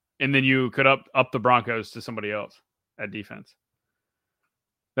 and then you could up the Broncos to somebody else at defense.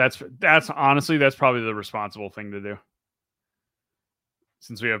 That's honestly probably the responsible thing to do.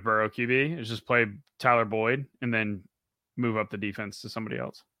 Since we have Burrow QB, is just play Tyler Boyd and then move up the defense to somebody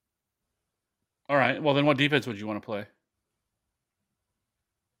else. All right. Well, then what defense would you want to play?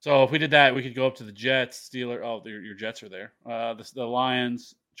 So if we did that, we could go up to the Jets, Steelers. Oh, your Jets are there. The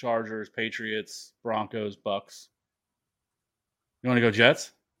Lions, Chargers, Patriots, Broncos, Bucks. You want to go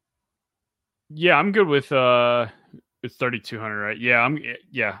Jets? Yeah, I'm good with It's 3,200, right?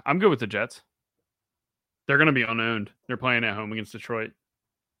 Yeah, I'm good with the Jets. They're going to be unowned. They're playing at home against Detroit.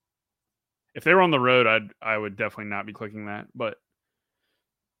 If they were on the road, I would definitely not be clicking that. But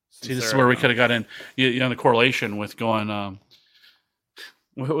see, this is where we could have got in. You know, the correlation with going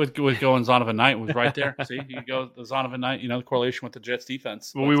with going Zonovan Knight was right there. See, you go the Zonovan Knight. You know, the correlation with the Jets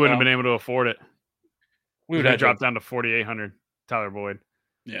defense. Well, we wouldn't have been able to afford it. We would have have dropped down to 4,800. Tyler Boyd.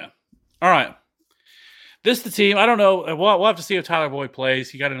 Yeah. All right. This is the team. I don't know. We'll have to see if Tyler Boyd plays.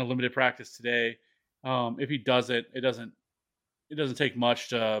 He got in a limited practice today. If he doesn't, it doesn't take much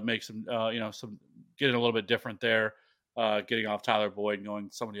to make some getting a little bit different there. Getting off Tyler Boyd and going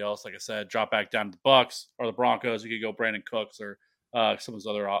to somebody else. Like I said, drop back down to the Bucks or the Broncos. You could go Brandon Cooks or some of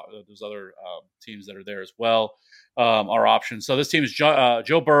those other teams that are there as well. Our options. So this team is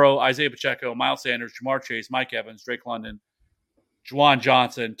Joe Burrow, Isaiah Pacheco, Miles Sanders, Jamar Chase, Mike Evans, Drake London, Juwan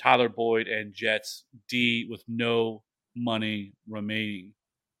Johnson, Tyler Boyd, and Jets D with no money remaining.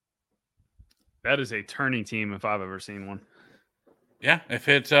 That is a turning team if I've ever seen one. Yeah, if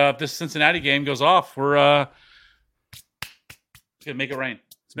this Cincinnati game goes off, we're gonna make it rain.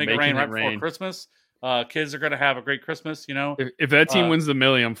 Let's make it rain right before Christmas. Kids are gonna have a great Christmas. You know, if that team wins the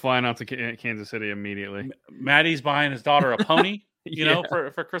Millie, I'm flying out to Kansas City immediately. Maddie's buying his daughter a pony. You know,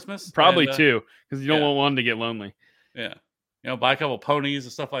 for Christmas. Probably two, because you don't want one to get lonely. Yeah, you know, buy a couple ponies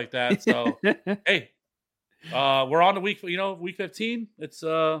and stuff like that. So hey, we're on to week 15. It's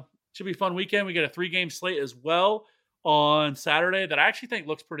should be a fun weekend. We get a 3-game slate as well on Saturday that I actually think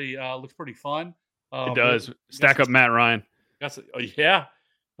looks pretty fun. It does. Stack up Matt Ryan. That's yeah.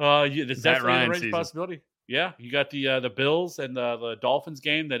 It's definitely a range possibility. Yeah, you got the Bills and the Dolphins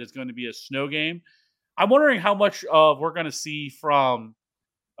game that is going to be a snow game. I'm wondering how much we're going to see from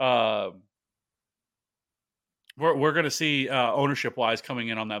we're going to see ownership wise coming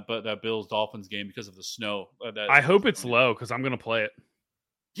in on that Bills Dolphins game because of the snow. I hope it's low because I'm going to play it.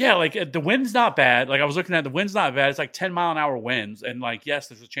 Yeah, like the wind's not bad. Like I was looking at the wind's not bad. It's like 10-mile-an-hour winds, and like yes,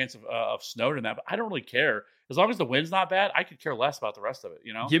 there's a chance of snow in that, but I don't really care as long as the wind's not bad. I could care less about the rest of it.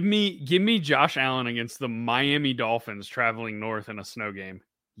 You know, give me Josh Allen against the Miami Dolphins traveling north in a snow game.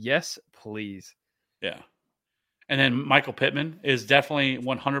 Yes, please. Yeah, and then Michael Pittman is definitely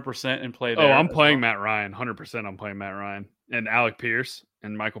 100% in play there. Oh, I'm playing Matt Ryan. 100%. I'm playing Matt Ryan and Alec Pierce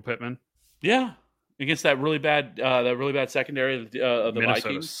and Michael Pittman. Yeah. Against that really bad secondary of the Minnesota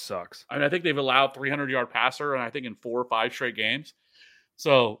Vikings. Sucks. I mean, I think they've allowed 300-yard passer, and I think in 4 or 5 straight games.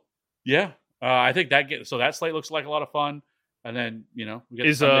 So, yeah, I think that slate looks like a lot of fun. And then we get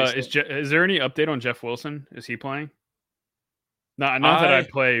is there any update on Jeff Wilson? Is he playing? Not that I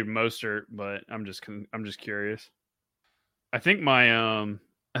play Mostert, but I'm just curious. I think my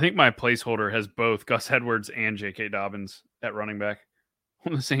placeholder has both Gus Edwards and J.K. Dobbins at running back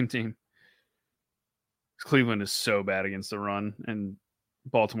on the same team. Cleveland is so bad against the run, and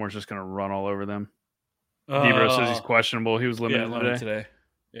Baltimore's just going to run all over them. Deebo says he's questionable. He was limited today.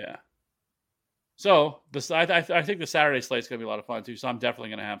 Yeah. So I think the Saturday slate is going to be a lot of fun too. So I'm definitely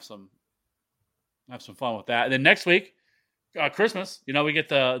going to have some fun with that. And then next week, Christmas. We get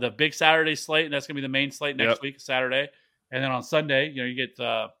the big Saturday slate, and that's going to be the main slate next week, Saturday. And then on Sunday, you get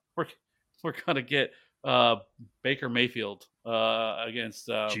we're going to get Baker Mayfield against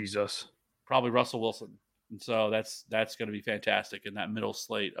Jesus, probably Russell Wilson. And so that's going to be fantastic in that middle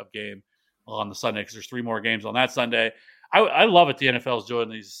slate of game on the Sunday because there's 3 more games on that Sunday. I love it. The NFL is doing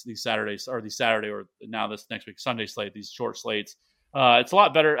these Saturdays or these Saturday or now this next week Sunday slate, these short slates. It's a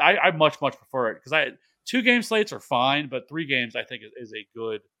lot better. I much prefer it because 2-game slates are fine, but 3 games I think is a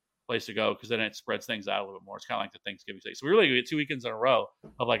good place to go because then it spreads things out a little bit more. It's kind of like the Thanksgiving slate. So we really get 2 weekends in a row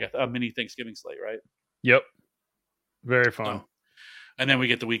of like a mini Thanksgiving slate, right? Yep. Very fun. So, and then we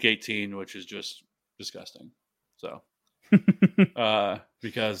get the week 18, which is just disgusting. So,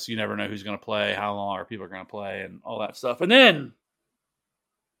 because you never know who's going to play, how long are people going to play, and all that stuff. And then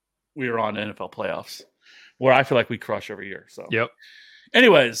we are on NFL playoffs, where I feel like we crush every year. So, yep.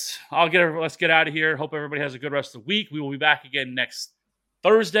 Anyways, let's get out of here. Hope everybody has a good rest of the week. We will be back again next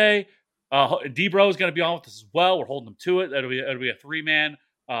Thursday. D-Bro is going to be on with us as well. We're holding him to it. It'll be a 3-man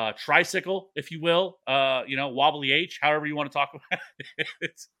tricycle, if you will. Wobbly H, however you want to talk about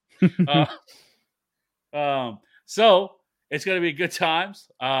it. So it's going to be good times.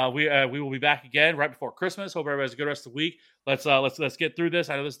 We will be back again right before Christmas. Hope everybody has a good rest of the week. Let's get through this.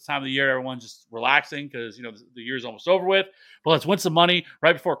 I know this is the time of the year everyone's just relaxing because the year's almost over with. But let's win some money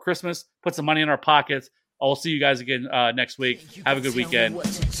right before Christmas. Put some money in our pockets. I'll see you guys again next week. Have a good weekend. Know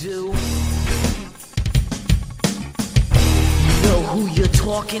who you're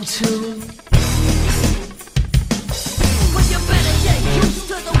talking to? But you better get used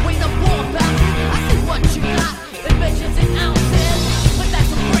to the way the ball bounces. I see what you got. It makes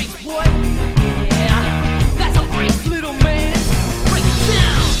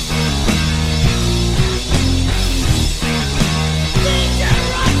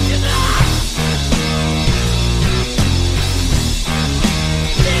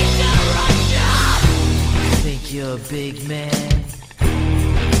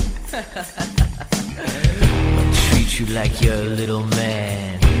Treat you like you're a little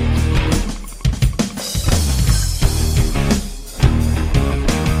man.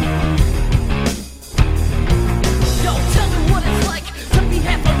 Yo, tell me what it's like to be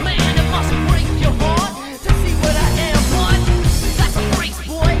half a man. It must break your heart to see what I am. What? That's a race,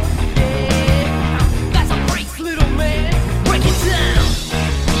 boy. Yeah, that's a race, little man. Break it down.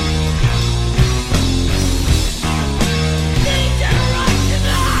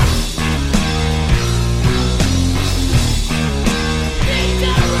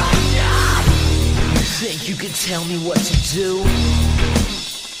 You think you can tell me what to do?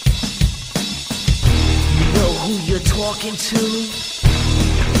 You know who you're talking to?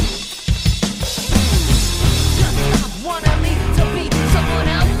 Just stop wanting me to be someone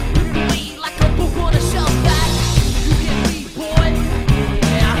else. Be like a book on a shelf that you can read, boy.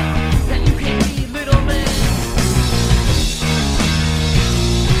 Yeah, that you can read, little man.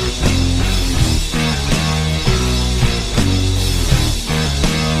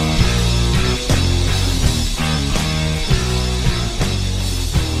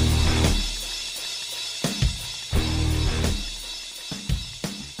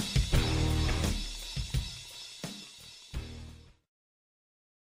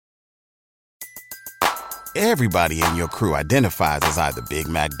 Everybody in your crew identifies as either Big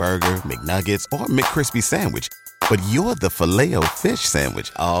Mac Burger, McNuggets, or McCrispy Sandwich. But you're the Filet-O-Fish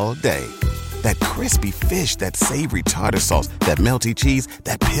Sandwich all day. That crispy fish, that savory tartar sauce, that melty cheese,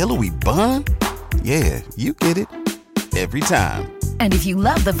 that pillowy bun. Yeah, you get it. Every time. And if you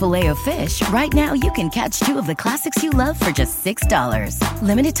love the Filet-O-Fish, right now you can catch 2 of the classics you love for just $6.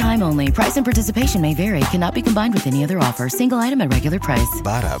 Limited time only. Price and participation may vary. Cannot be combined with any other offer. Single item at regular price.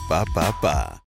 Ba-da-ba-ba-ba.